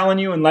 I'm telling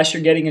you, unless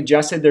you're getting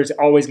adjusted, there's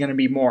always going to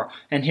be more.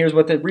 And here's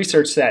what the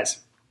research says.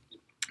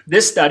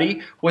 This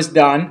study was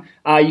done,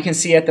 you can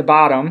see at the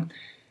bottom,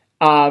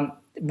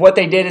 what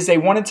they did is they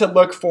wanted to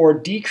look for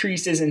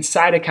decreases in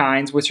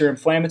cytokines, which are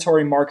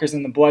inflammatory markers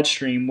in the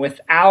bloodstream,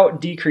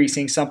 without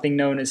decreasing something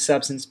known as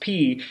substance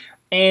P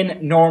in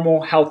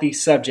normal, healthy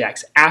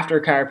subjects after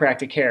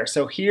chiropractic care.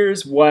 So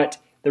here's what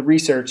the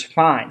research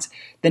finds.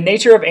 The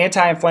nature of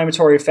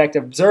anti-inflammatory effect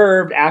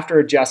observed after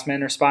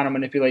adjustment or spinal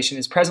manipulation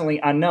is presently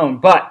unknown,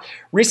 but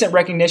recent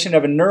recognition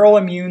of a neural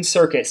immune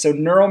circuit, so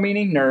neural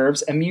meaning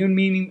nerves, immune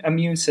meaning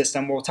immune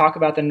system, we'll talk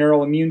about the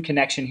neural immune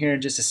connection here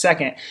in just a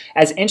second,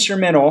 as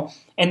instrumental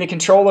in the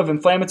control of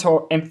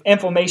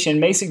inflammation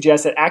may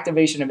suggest that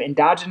activation of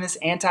endogenous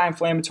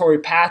anti-inflammatory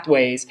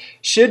pathways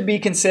should be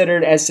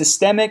considered as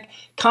systemic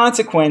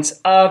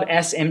consequence of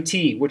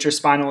SMT, which are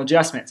spinal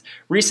adjustments.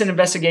 Recent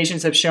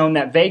investigations have shown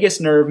that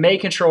vagus nerve may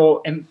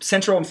control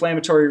central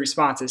inflammatory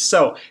responses.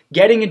 So,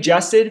 getting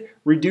adjusted,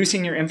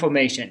 reducing your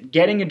inflammation.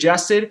 Getting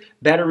adjusted,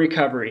 better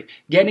recovery.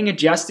 Getting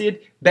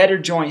adjusted, better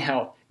joint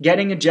health.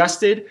 Getting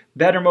adjusted,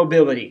 better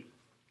mobility.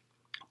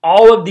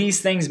 All of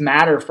these things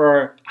matter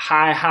for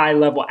high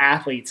level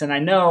athletes. And I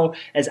know,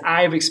 as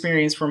I have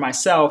experienced for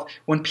myself,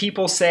 when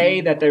people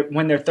say that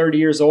when they're 30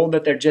 years old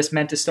that they're just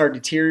meant to start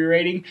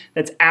deteriorating,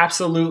 that's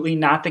absolutely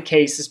not the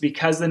case. It's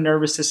because the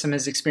nervous system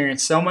has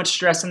experienced so much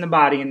stress in the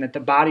body and that the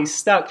body's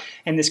stuck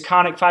in this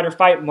chronic fight or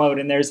fight mode,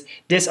 and there's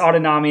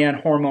dysautonomia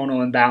and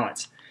hormonal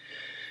imbalance.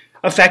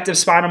 Effective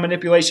spinal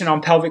manipulation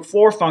on pelvic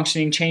floor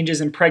functioning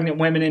changes in pregnant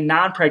women and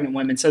non-pregnant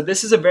women. So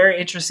this is a very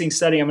interesting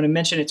study. I'm going to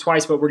mention it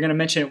twice, but we're going to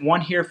mention it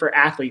one here for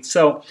athletes.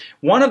 So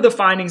one of the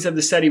findings of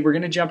the study, we're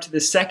going to jump to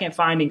the second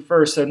finding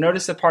first. So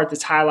notice the part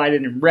that's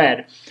highlighted in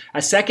red.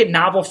 A second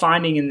novel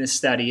finding in this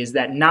study is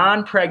that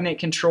non-pregnant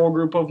control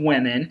group of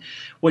women,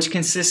 which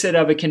consisted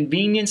of a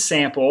convenience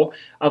sample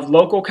of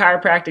local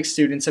chiropractic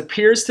students,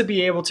 appears to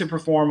be able to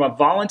perform a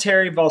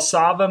voluntary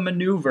Valsalva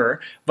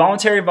maneuver.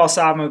 Voluntary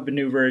Valsalva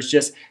maneuver is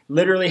just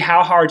literally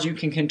how hard you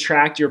can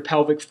contract your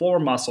pelvic floor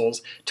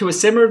muscles to a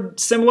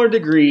similar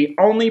degree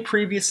only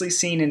previously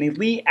seen in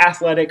elite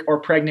athletic or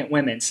pregnant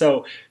women.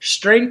 So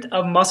strength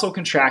of muscle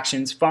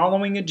contractions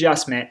following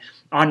adjustment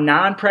on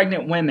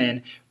non-pregnant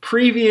women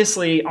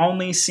previously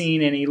only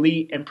seen in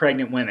elite and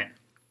pregnant women.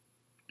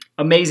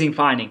 Amazing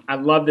finding. I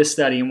love this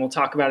study, and we'll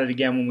talk about it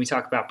again when we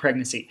talk about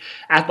pregnancy.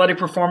 Athletic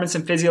performance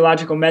and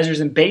physiological measures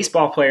in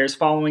baseball players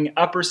following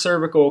upper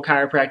cervical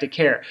chiropractic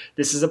care.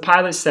 This is a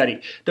pilot study.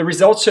 The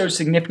results showed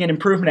significant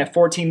improvement at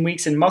 14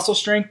 weeks in muscle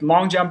strength,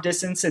 long jump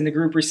distance in the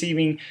group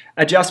receiving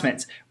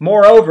adjustments.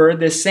 Moreover,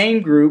 this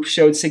same group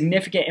showed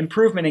significant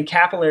improvement in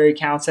capillary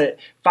counts at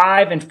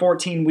 5 and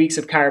 14 weeks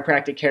of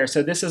chiropractic care.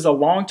 So this is a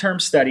long-term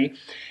study.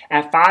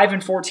 At 5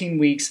 and 14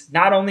 weeks,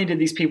 not only did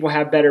these people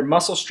have better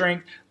muscle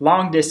strength,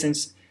 long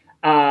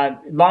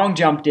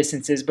jump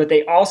distances, but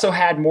they also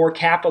had more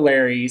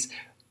capillaries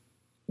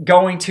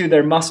going to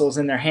their muscles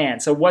in their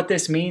hands. So what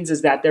this means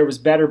is that there was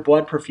better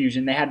blood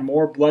perfusion. They had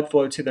more blood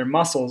flow to their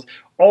muscles,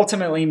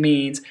 ultimately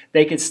means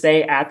they could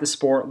stay at the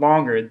sport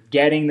longer,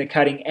 getting the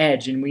cutting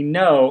edge. And we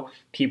know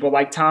people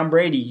like Tom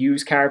Brady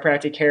use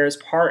chiropractic care as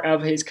part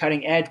of his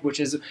cutting edge, which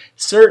has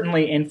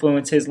certainly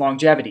influenced his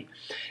longevity.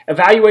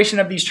 Evaluation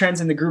of these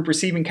trends in the group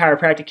receiving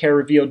chiropractic care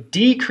revealed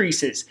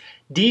decreases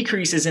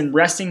in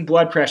resting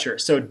blood pressure.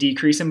 So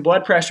decrease in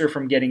blood pressure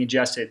from getting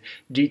adjusted,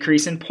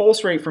 decrease in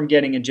pulse rate from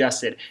getting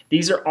adjusted.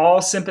 These are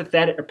all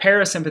sympathetic or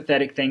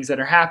parasympathetic things that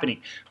are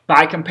happening.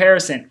 By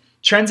comparison,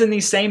 trends in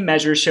these same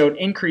measures showed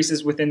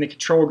increases within the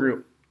control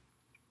group.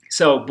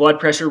 So blood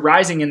pressure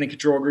rising in the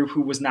control group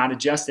who was not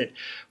adjusted.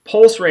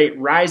 Pulse rate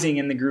rising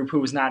in the group who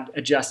was not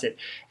adjusted.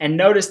 And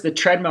notice the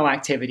treadmill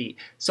activity.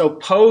 So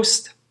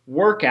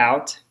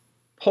post-workout,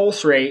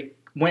 pulse rate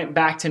went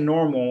back to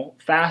normal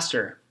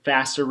faster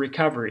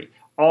recovery,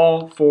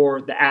 all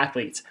for the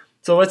athletes.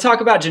 So let's talk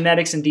about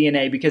genetics and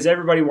DNA, because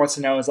everybody wants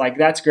to know, is like,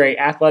 that's great,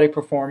 athletic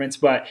performance,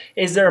 but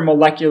is there a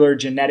molecular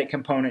genetic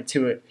component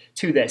to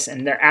this?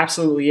 And there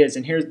absolutely is.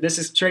 And this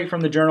is straight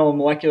from the Journal of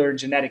Molecular and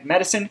Genetic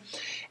Medicine.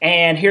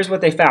 And here's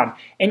what they found.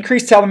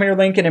 Increased telomere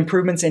length and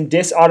improvements in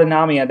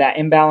dysautonomia, that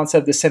imbalance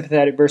of the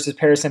sympathetic versus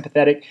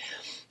parasympathetic,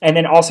 and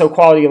then also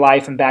quality of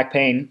life and back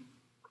pain,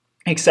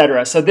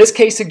 etc. So this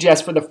case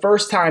suggests for the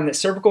first time that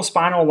cervical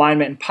spinal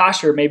alignment and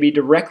posture may be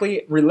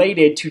directly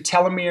related to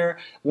telomere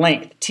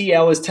length.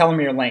 TL is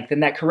telomere length,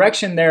 and that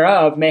correction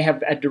thereof may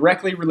have a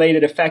directly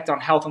related effect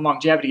on health and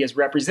longevity as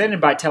represented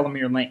by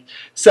telomere length.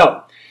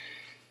 So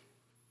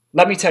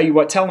let me tell you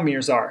what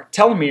telomeres are.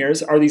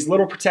 Telomeres are these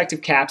little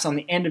protective caps on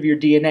the end of your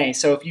DNA.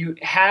 So if you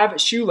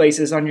have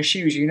shoelaces on your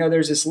shoes, you know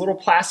there's this little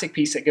plastic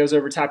piece that goes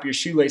over top of your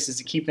shoelaces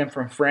to keep them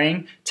from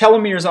fraying.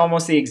 Telomeres is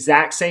almost the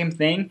exact same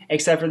thing,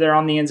 except for they're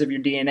on the ends of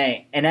your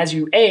DNA. And as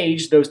you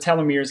age, those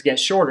telomeres get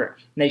shorter.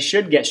 And they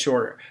should get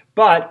shorter.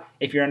 But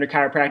if you're under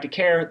chiropractic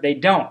care, they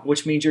don't,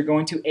 which means you're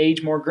going to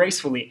age more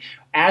gracefully.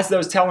 As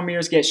those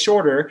telomeres get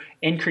shorter,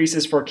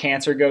 increases for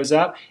cancer goes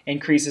up,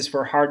 increases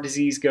for heart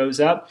disease goes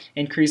up,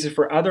 increases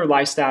for other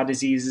lifestyle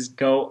diseases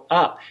go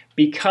up,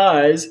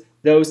 because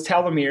those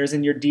telomeres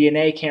in your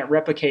DNA can't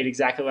replicate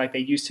exactly like they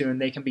used to,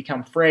 and they can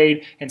become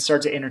frayed and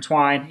start to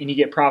intertwine, and you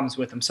get problems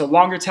with them. So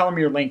longer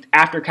telomere length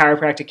after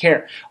chiropractic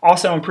care.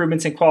 Also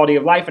improvements in quality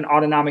of life and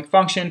autonomic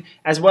function,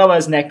 as well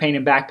as neck pain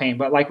and back pain.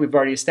 But like we've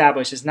already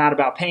established, it's not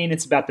about pain,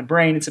 it's about the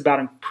brain, it's about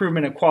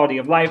improvement in quality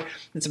of life,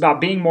 it's about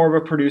being more of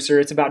a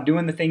producer, it's about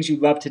doing the things you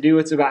love to do,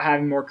 it's about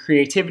having more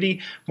creativity,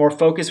 more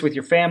focus with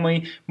your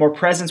family, more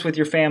presence with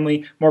your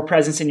family, more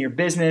presence in your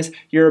business,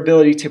 your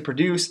ability to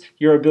produce,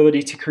 your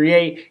ability to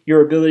create,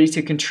 your ability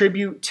to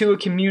contribute to a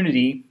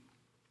community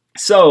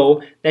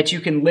so that you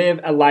can live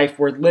a life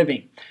worth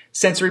living.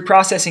 Sensory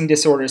processing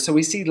disorders. So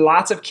we see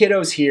lots of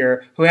kiddos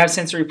here who have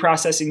sensory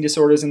processing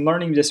disorders and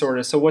learning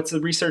disorders. So what's the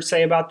research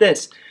say about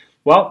this?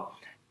 Well,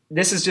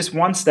 this is just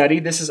one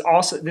study. This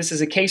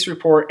is a case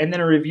report and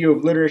then a review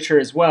of literature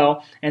as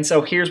well. And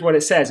so here's what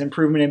it says: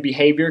 improvement in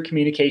behavior,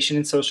 communication,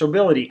 and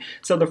sociability.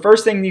 So the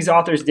first thing these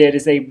authors did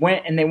is they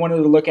went and they wanted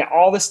to look at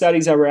all the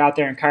studies that were out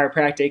there in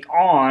chiropractic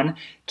on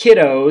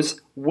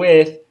kiddos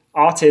with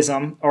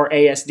autism or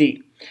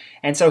ASD.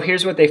 And so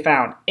here's what they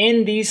found.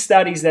 In these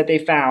studies that they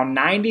found,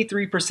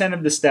 93%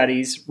 of the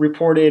studies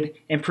reported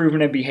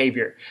improvement in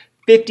behavior.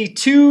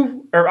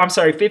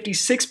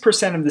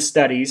 56% of the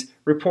studies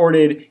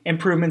reported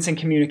improvements in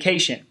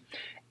communication.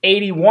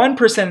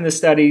 81% of the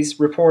studies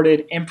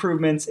reported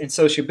improvements in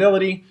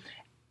sociability.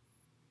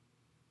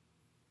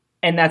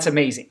 And that's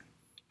amazing.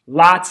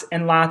 Lots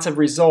and lots of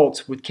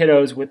results with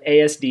kiddos with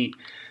ASD.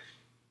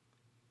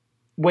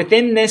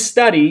 Within this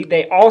study,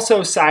 they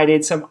also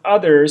cited some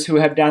others who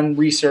have done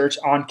research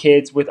on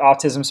kids with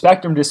autism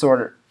spectrum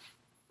disorder.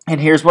 And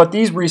here's what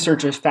these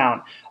researchers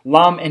found.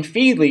 Lum and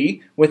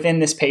Feedley, within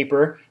this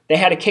paper, they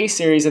had a case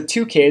series of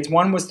two kids.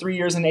 One was 3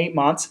 years and 8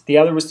 months. The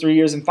other was 3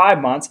 years and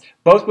 5 months,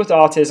 both with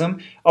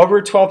autism, over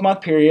a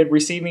 12-month period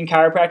receiving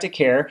chiropractic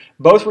care.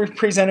 Both were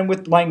presented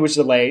with language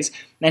delays.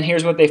 And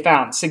here's what they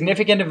found.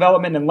 Significant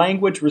development in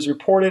language was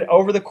reported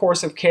over the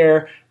course of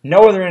care.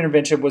 No other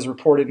intervention was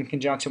reported in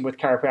conjunction with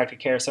chiropractic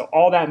care. So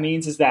all that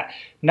means is that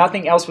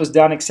nothing else was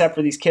done except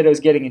for these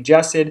kiddos getting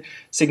adjusted.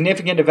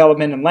 Significant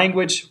development in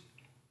language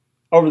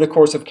over the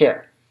course of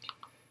care.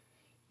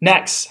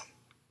 Next,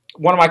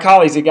 one of my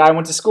colleagues, a guy I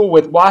went to school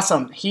with,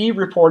 Wassam, he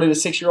reported a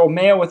 6-year-old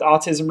male with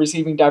autism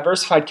receiving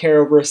diversified care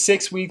over a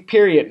 6-week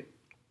period.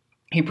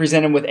 He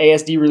presented with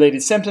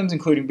ASD-related symptoms,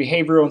 including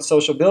behavioral and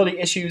social ability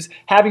issues,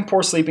 having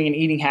poor sleeping and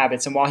eating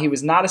habits. And while he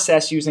was not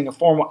assessed using a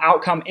formal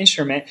outcome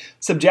instrument,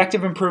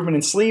 subjective improvement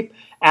in sleep,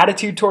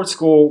 attitude towards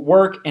school,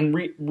 work, and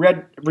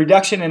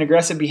reduction in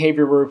aggressive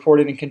behavior were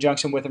reported in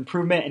conjunction with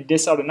improvement in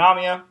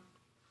dysautonomia,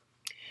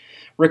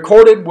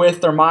 recorded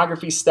with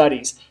thermography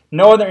studies.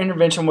 No other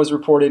intervention was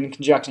reported in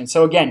conjunction.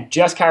 So again,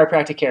 just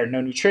chiropractic care.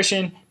 No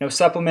nutrition, no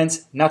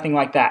supplements, nothing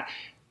like that.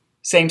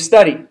 Same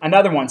study.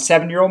 Another one,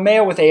 7-year-old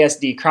male with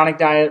ASD, chronic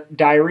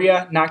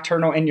diarrhea,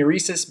 nocturnal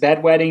enuresis,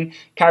 bedwetting,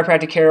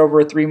 chiropractic care over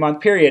a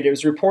 3-month period. It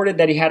was reported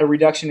that he had a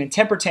reduction in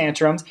temper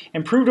tantrums,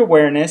 improved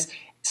awareness,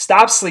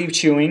 stopped sleep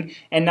chewing,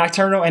 and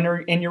nocturnal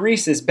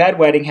enuresis,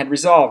 bedwetting, had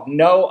resolved.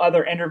 No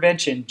other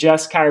intervention,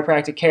 just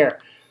chiropractic care.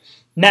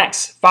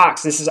 Next,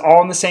 Fox. This is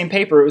all in the same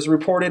paper. It was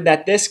reported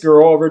that this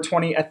girl, a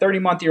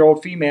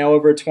 30-month-old female,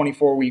 over a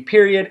 24-week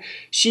period,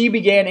 she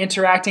began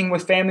interacting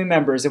with family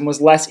members and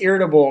was less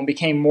irritable and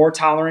became more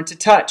tolerant to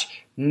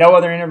touch. No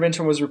other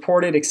intervention was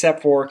reported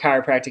except for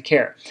chiropractic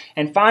care.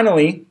 And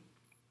finally,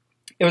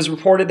 it was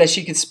reported that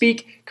she could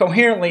speak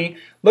coherently,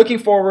 looking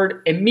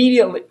forward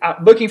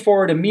immediately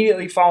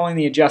following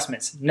the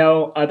adjustments.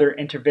 No other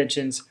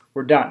interventions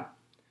were done.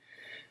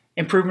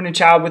 Improvement in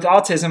child with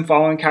autism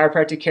following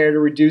chiropractic care to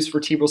reduce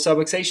vertebral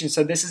subluxation.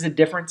 So this is a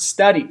different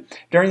study.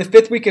 During the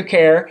 5th week of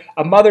care,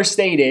 a mother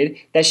stated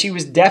that she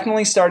was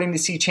definitely starting to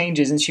see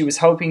changes, and she was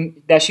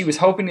hoping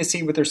to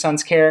see with her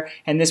son's care,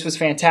 and this was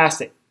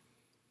fantastic.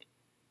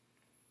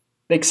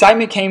 The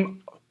excitement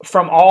came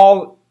from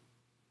all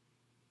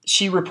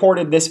she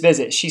reported this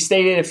visit. She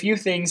stated a few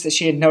things that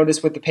she had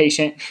noticed with the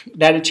patient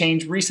that had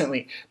changed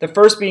recently. The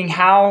first being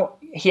how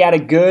he had a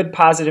good,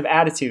 positive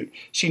attitude.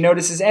 She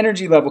noticed his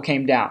energy level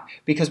came down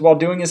because while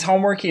doing his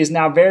homework, he is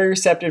now very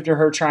receptive to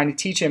her trying to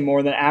teach him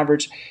more than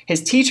average.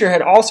 His teacher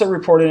had also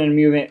reported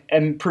an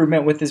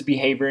improvement with his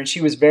behavior, and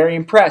she was very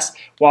impressed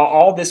while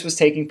all this was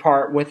taking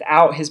part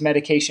without his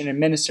medication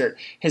administered.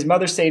 His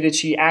mother stated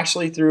she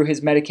actually threw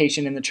his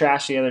medication in the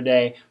trash the other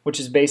day, which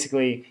is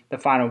basically the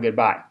final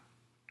goodbye.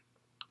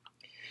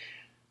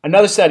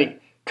 Another study.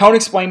 Cohn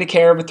explained the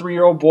care of a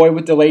 3-year-old boy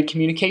with delayed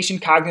communication,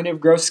 cognitive,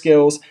 growth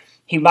skills.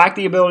 He lacked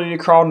the ability to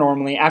crawl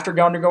normally. After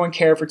undergoing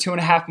care for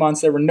 2.5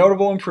 months, there were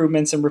notable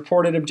improvements and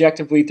reported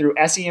objectively through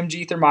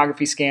SEMG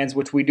thermography scans,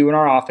 which we do in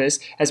our office,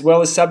 as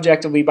well as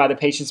subjectively by the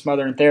patient's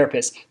mother and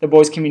therapist. The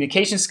boy's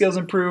communication skills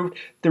improved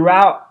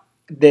throughout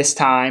this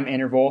time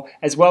interval,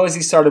 as well as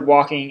he started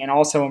walking and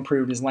also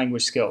improved his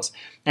language skills.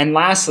 And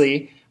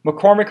lastly,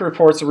 McCormick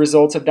reports the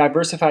results of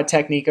diversified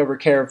technique over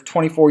care of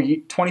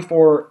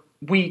 24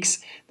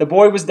 weeks. The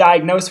boy was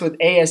diagnosed with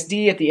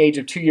ASD at the age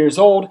of 2 years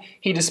old.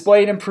 He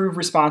displayed improved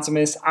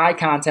responsiveness, eye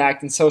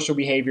contact, and social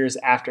behaviors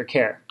after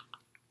care.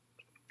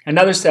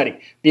 Another study,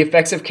 the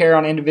effects of care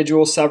on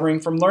individuals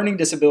suffering from learning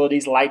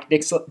disabilities like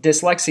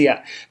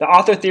dyslexia. The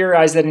author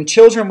theorized that in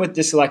children with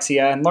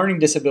dyslexia and learning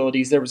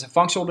disabilities, there was a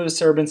functional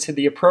disturbance to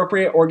the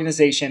appropriate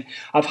organization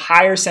of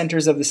higher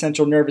centers of the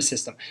central nervous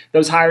system.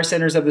 Those higher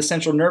centers of the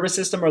central nervous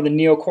system are the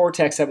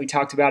neocortex that we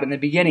talked about in the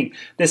beginning.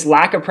 This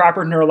lack of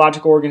proper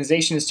neurological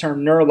organization is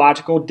termed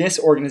neurological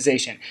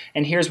disorganization.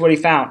 And here's what he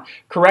found.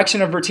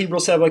 Correction of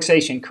vertebral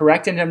subluxation,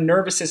 corrective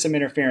nervous system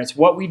interference,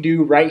 what we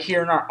do right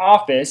here in our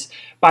office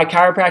by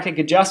chiropractic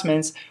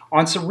adjustments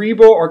on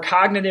cerebral or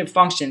cognitive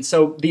functions.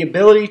 So the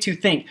ability to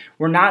think.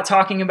 We're not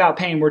talking about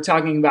pain. We're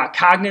talking about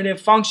cognitive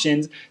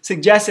functions.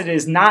 Suggests it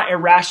is not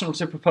irrational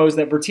to propose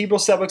that vertebral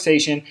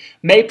subluxation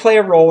may play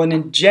a role in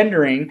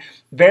engendering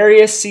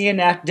various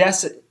CNF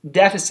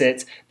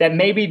deficits that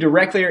may be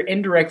directly or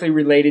indirectly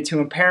related to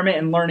impairment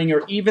in learning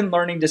or even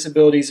learning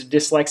disabilities or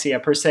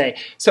dyslexia per se.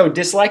 So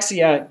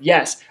dyslexia,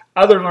 yes.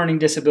 Other learning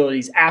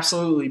disabilities,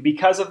 absolutely,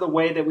 because of the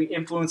way that we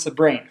influence the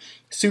brain.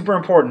 Super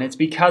important. It's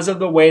because of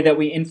the way that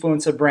we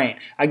influence the brain.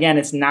 Again,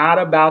 it's not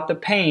about the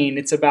pain,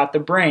 it's about the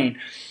brain.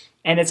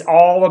 And it's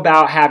all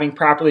about having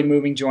properly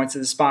moving joints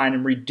of the spine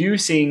and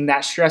reducing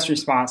that stress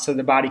response so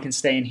the body can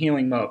stay in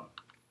healing mode.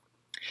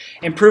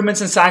 Improvements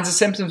in signs and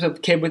symptoms of a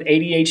kid with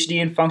ADHD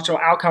and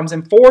functional outcomes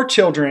in 4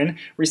 children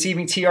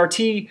receiving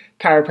TRT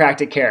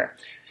chiropractic care.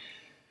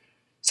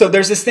 So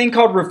there's this thing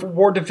called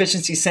reward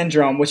deficiency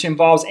syndrome, which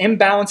involves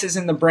imbalances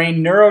in the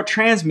brain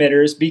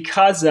neurotransmitters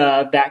because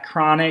of that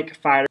chronic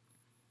fight.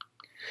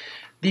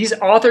 These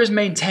authors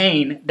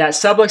maintain that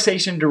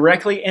subluxation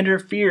directly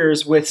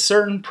interferes with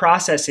certain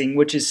processing,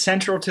 which is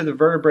central to the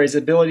vertebrae's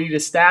ability to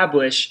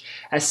establish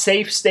a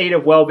safe state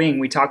of well-being.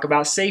 We talk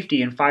about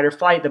safety and fight or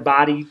flight. The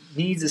body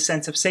needs a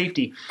sense of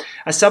safety.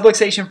 A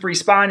subluxation-free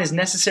spine is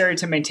necessary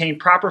to maintain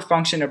proper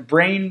function of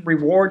brain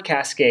reward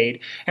cascade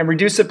and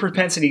reduce the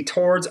propensity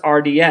towards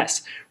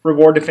RDS,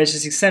 reward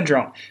deficiency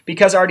syndrome.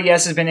 Because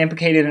RDS has been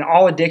implicated in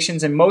all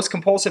addictions and most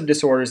compulsive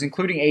disorders,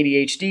 including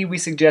ADHD, we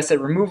suggest that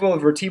removal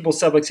of vertebral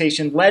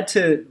subluxation led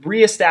to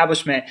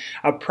reestablishment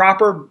of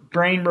proper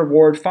brain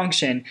reward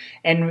function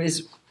and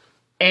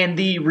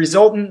the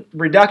resultant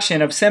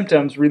reduction of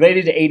symptoms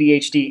related to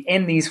ADHD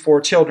in these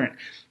 4 children.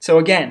 So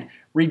again,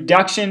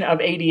 reduction of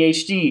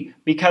ADHD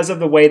because of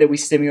the way that we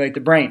stimulate the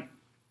brain.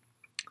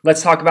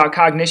 Let's talk about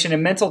cognition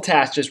and mental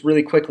tasks just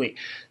really quickly.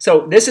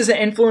 So this is an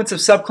influence of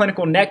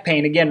subclinical neck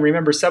pain. Again,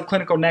 remember,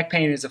 subclinical neck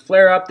pain is a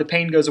flare-up. The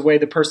pain goes away.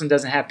 The person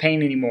doesn't have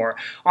pain anymore.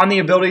 On the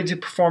ability to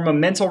perform a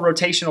mental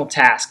rotational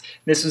task.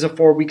 This is a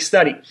 4-week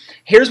study.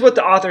 Here's what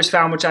the authors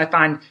found, which I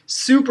find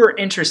super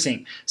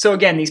interesting. So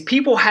again, these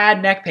people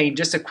had neck pain,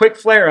 just a quick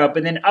flare-up,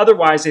 and then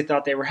otherwise they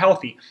thought they were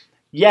healthy.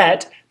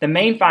 Yet, the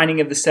main finding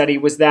of the study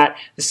was that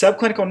the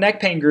subclinical neck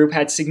pain group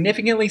had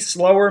significantly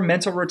slower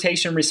mental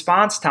rotation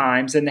response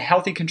times than the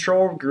healthy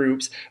control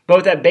groups,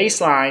 both at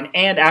baseline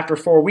and after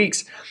 4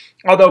 weeks.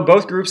 Although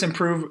both groups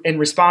improved in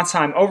response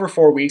time over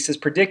 4 weeks, as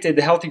predicted,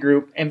 the healthy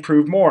group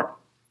improved more.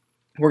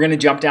 We're going to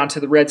jump down to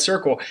the red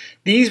circle.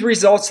 These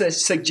results that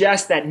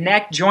suggest that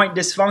neck joint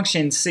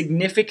dysfunction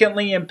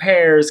significantly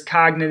impairs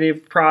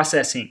cognitive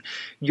processing,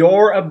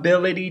 your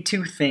ability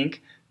to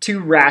think, to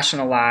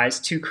rationalize,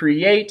 to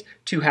create,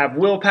 to have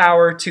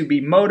willpower, to be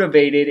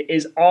motivated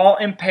is all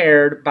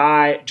impaired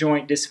by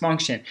joint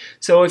dysfunction.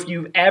 So if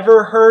you've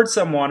ever heard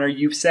someone or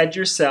you've said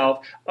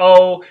yourself,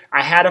 oh,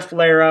 I had a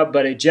flare-up,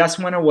 but it just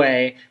went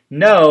away,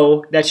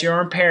 know that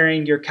you're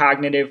impairing your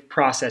cognitive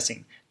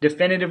processing.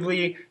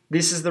 Definitively,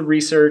 this is the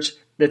research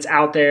that's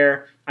out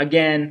there.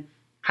 Again,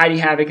 Heidi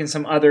Havoc and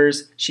some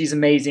others, she's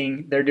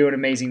amazing. They're doing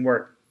amazing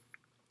work.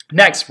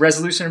 Next,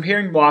 resolution of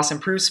hearing loss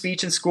improves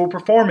speech and school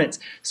performance.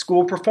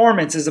 School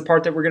performance is the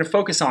part that we're going to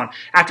focus on.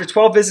 After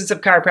 12 visits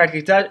of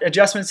chiropractic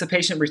adjustments, the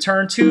patient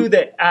returned to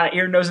the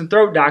ear, nose, and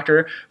throat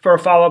doctor for a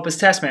follow-up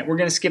assessment. We're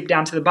going to skip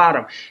down to the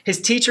bottom.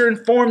 His teacher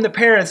informed the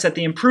parents that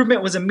the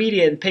improvement was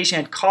immediate and the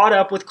patient had caught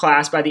up with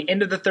class by the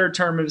end of the third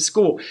term of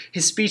school.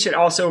 His speech had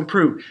also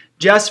improved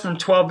just from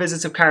 12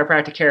 visits of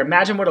chiropractic care.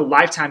 Imagine what a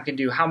lifetime can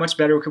do. How much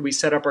better could we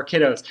set up our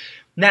kiddos?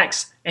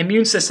 Next,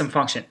 immune system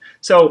function.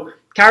 So,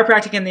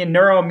 chiropractic and the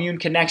neuroimmune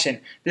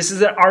connection. This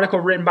is an article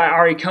written by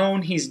Ari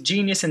Cohn. He's a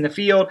genius in the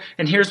field,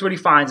 and here's what he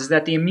finds, is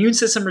that the immune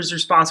system is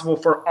responsible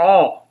for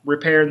all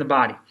repair in the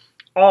body.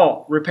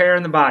 All repair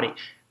in the body.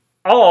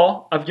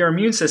 All of your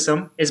immune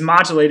system is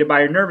modulated by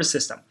your nervous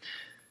system.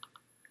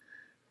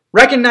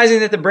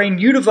 Recognizing that the brain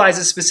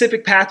utilizes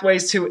specific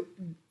pathways to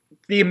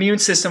the immune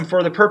system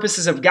for the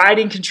purposes of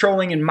guiding,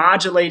 controlling, and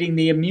modulating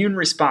the immune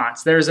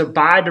response. There's a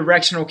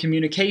bidirectional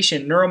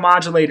communication.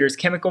 Neuromodulators,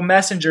 chemical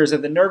messengers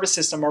of the nervous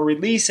system, are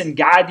released and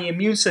guide the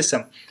immune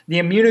system. The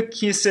immune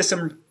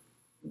system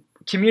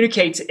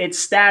communicates its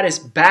status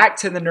back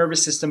to the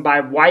nervous system by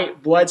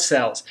white blood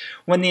cells.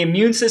 When the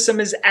immune system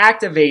is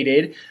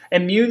activated,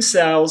 immune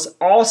cells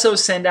also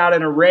send out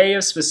an array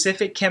of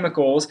specific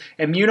chemicals,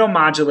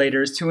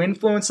 immunomodulators, to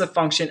influence the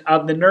function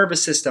of the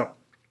nervous system.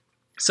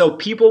 So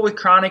people with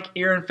chronic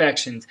ear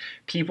infections,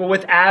 people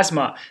with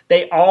asthma,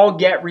 they all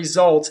get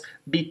results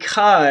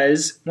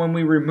because when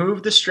we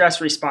remove the stress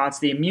response,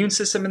 the immune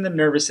system and the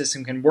nervous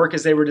system can work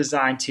as they were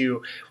designed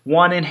to,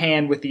 one in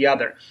hand with the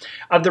other.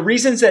 Of the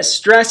reasons that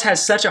stress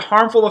has such a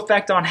harmful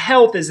effect on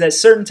health is that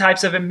certain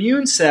types of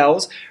immune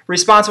cells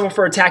responsible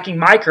for attacking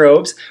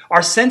microbes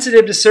are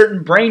sensitive to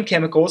certain brain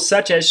chemicals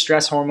such as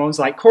stress hormones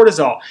like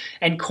cortisol.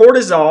 And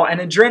cortisol and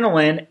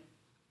adrenaline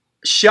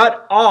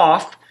shut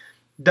off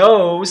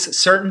those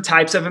certain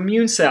types of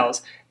immune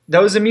cells.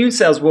 Those immune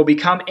cells will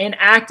become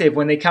inactive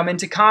when they come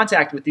into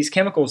contact with these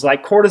chemicals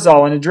like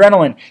cortisol and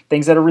adrenaline,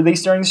 things that are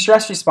released during the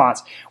stress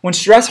response. When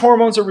stress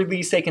hormones are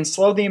released, they can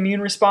slow the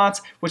immune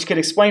response, which could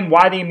explain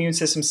why the immune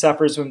system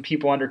suffers when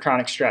people under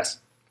chronic stress.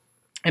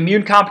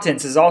 Immune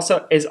competence is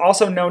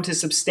also known to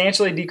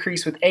substantially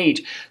decrease with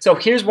age. So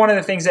here's one of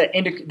the things that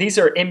these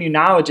are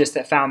immunologists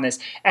that found this.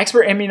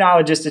 Expert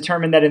immunologists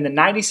determined that in the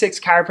 96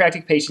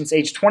 chiropractic patients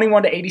aged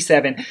 21 to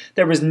 87,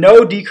 there was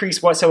no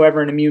decrease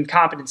whatsoever in immune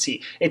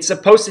competency. It's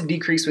supposed to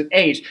decrease with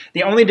age.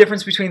 The only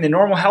difference between the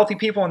normal healthy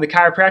people and the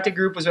chiropractic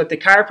group was that the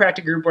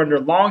chiropractic group were under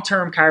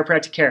long-term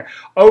chiropractic care,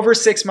 over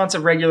 6 months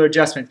of regular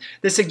adjustments.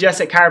 This suggests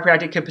that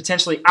chiropractic could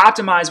potentially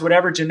optimize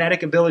whatever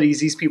genetic abilities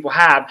these people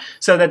have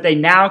so that they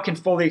now can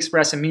fully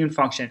express immune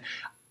function.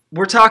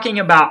 We're talking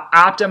about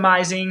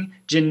optimizing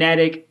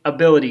genetic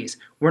abilities.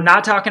 We're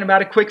not talking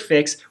about a quick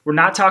fix. We're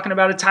not talking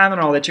about a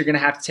Tylenol that you're going to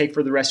have to take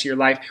for the rest of your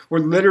life. We're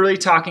literally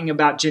talking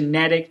about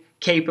genetic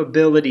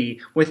capability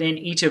within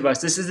each of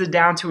us. This is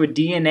down to a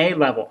DNA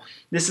level.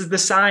 This is the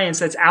science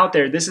that's out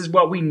there. This is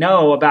what we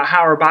know about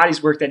how our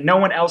bodies work that no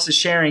one else is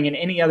sharing in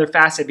any other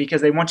facet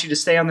because they want you to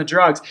stay on the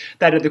drugs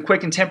that are the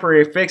quick and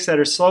temporary fix that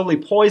are slowly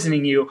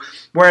poisoning you,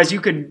 whereas you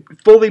could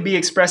fully be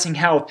expressing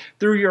health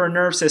through your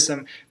nerve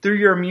system, through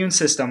your immune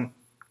system,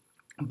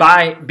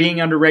 by being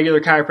under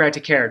regular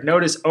chiropractic care.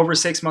 Notice over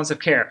 6 months of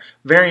care.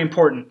 Very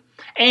important.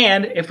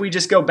 And if we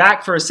just go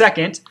back for a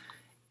second,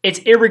 it's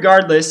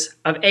irregardless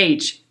of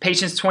age,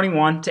 patients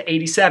 21 to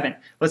 87.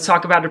 Let's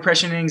talk about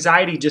depression and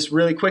anxiety just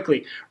really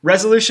quickly.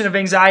 Resolution of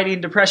anxiety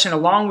and depression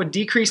along with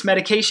decreased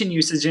medication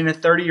usage in a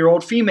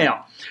 30-year-old female.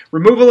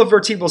 Removal of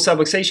vertebral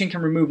subluxation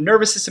can remove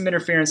nervous system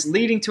interference,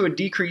 leading to a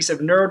decrease of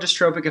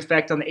neurodystrophic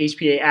effect on the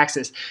HPA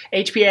axis.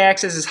 HPA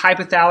axis is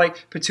hypothalamic,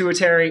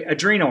 pituitary,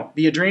 adrenal.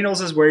 The adrenals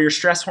is where your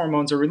stress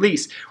hormones are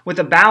released. With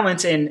a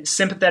balance in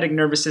sympathetic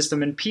nervous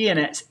system and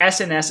PNS,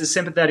 SNS is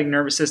sympathetic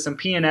nervous system,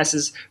 PNS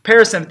is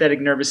parasympathetic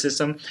nervous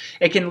system,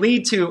 it can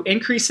lead to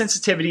increased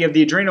sensitivity of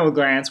the adrenal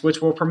glands,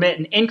 which will permit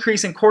an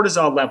increase in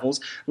cortisol levels,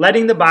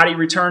 letting the body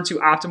return to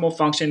optimal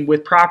function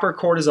with proper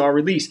cortisol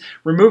release.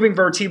 Removing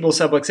vertebral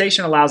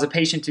subluxation allows a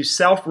patient to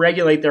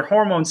self-regulate their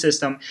hormone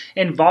system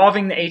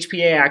involving the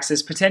HPA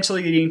axis,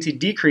 potentially leading to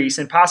decrease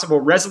and possible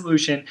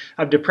resolution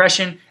of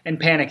depression and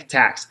panic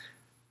attacks.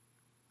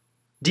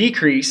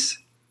 Decrease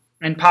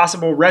and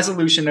possible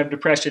resolution of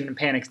depression and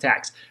panic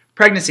attacks.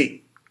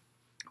 Pregnancy.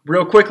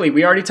 Real quickly,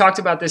 we already talked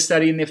about this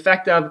study and the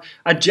effect of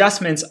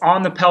adjustments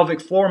on the pelvic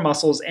floor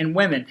muscles in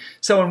women.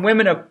 So in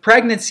women of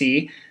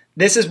pregnancy,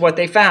 This is what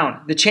they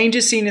found. The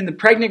changes seen in the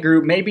pregnant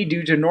group may be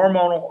due to the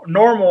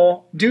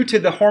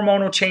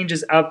hormonal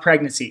changes of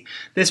pregnancy.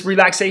 This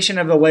relaxation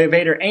of the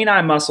levator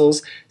ani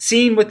muscles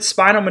seen with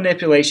spinal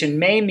manipulation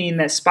may mean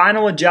that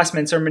spinal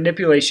adjustments or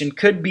manipulation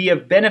could be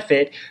of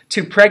benefit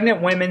to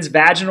pregnant women's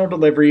vaginal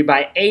delivery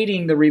by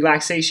aiding the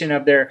relaxation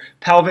of their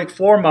pelvic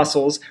floor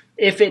muscles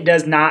if it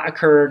does not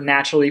occur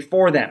naturally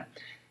for them.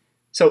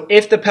 So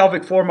if the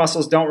pelvic floor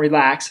muscles don't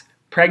relax,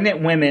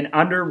 pregnant women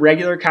under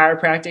regular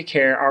chiropractic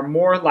care are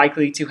more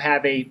likely to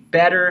have a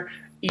better,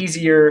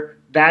 easier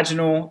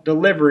vaginal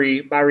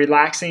delivery by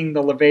relaxing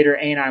the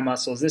levator ani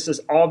muscles. This has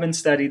all been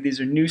studied. These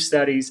are new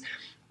studies,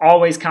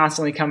 always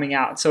constantly coming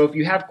out. So if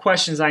you have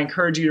questions, I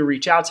encourage you to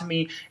reach out to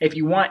me. If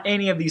you want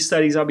any of these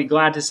studies, I'll be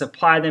glad to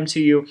supply them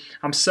to you.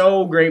 I'm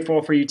so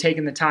grateful for you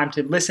taking the time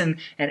to listen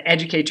and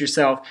educate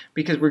yourself,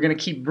 because we're going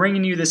to keep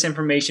bringing you this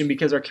information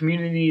because our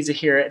community needs to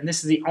hear it. And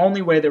this is the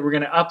only way that we're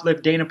going to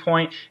uplift Dana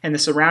Point and the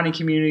surrounding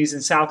communities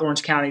in South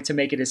Orange County to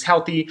make it as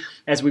healthy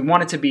as we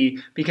want it to be,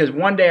 because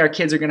one day our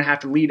kids are going to have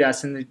to lead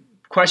us, and the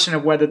question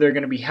of whether they're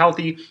going to be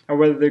healthy or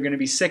whether they're going to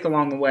be sick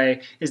along the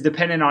way is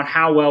dependent on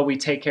how well we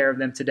take care of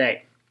them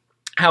today,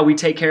 how we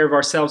take care of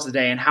ourselves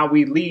today, and how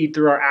we lead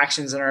through our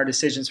actions and our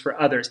decisions for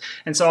others.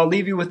 And so I'll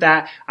leave you with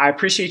that. I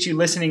appreciate you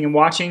listening and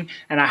watching,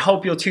 and I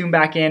hope you'll tune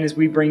back in as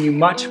we bring you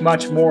much,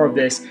 much more of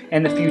this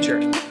in the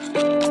future.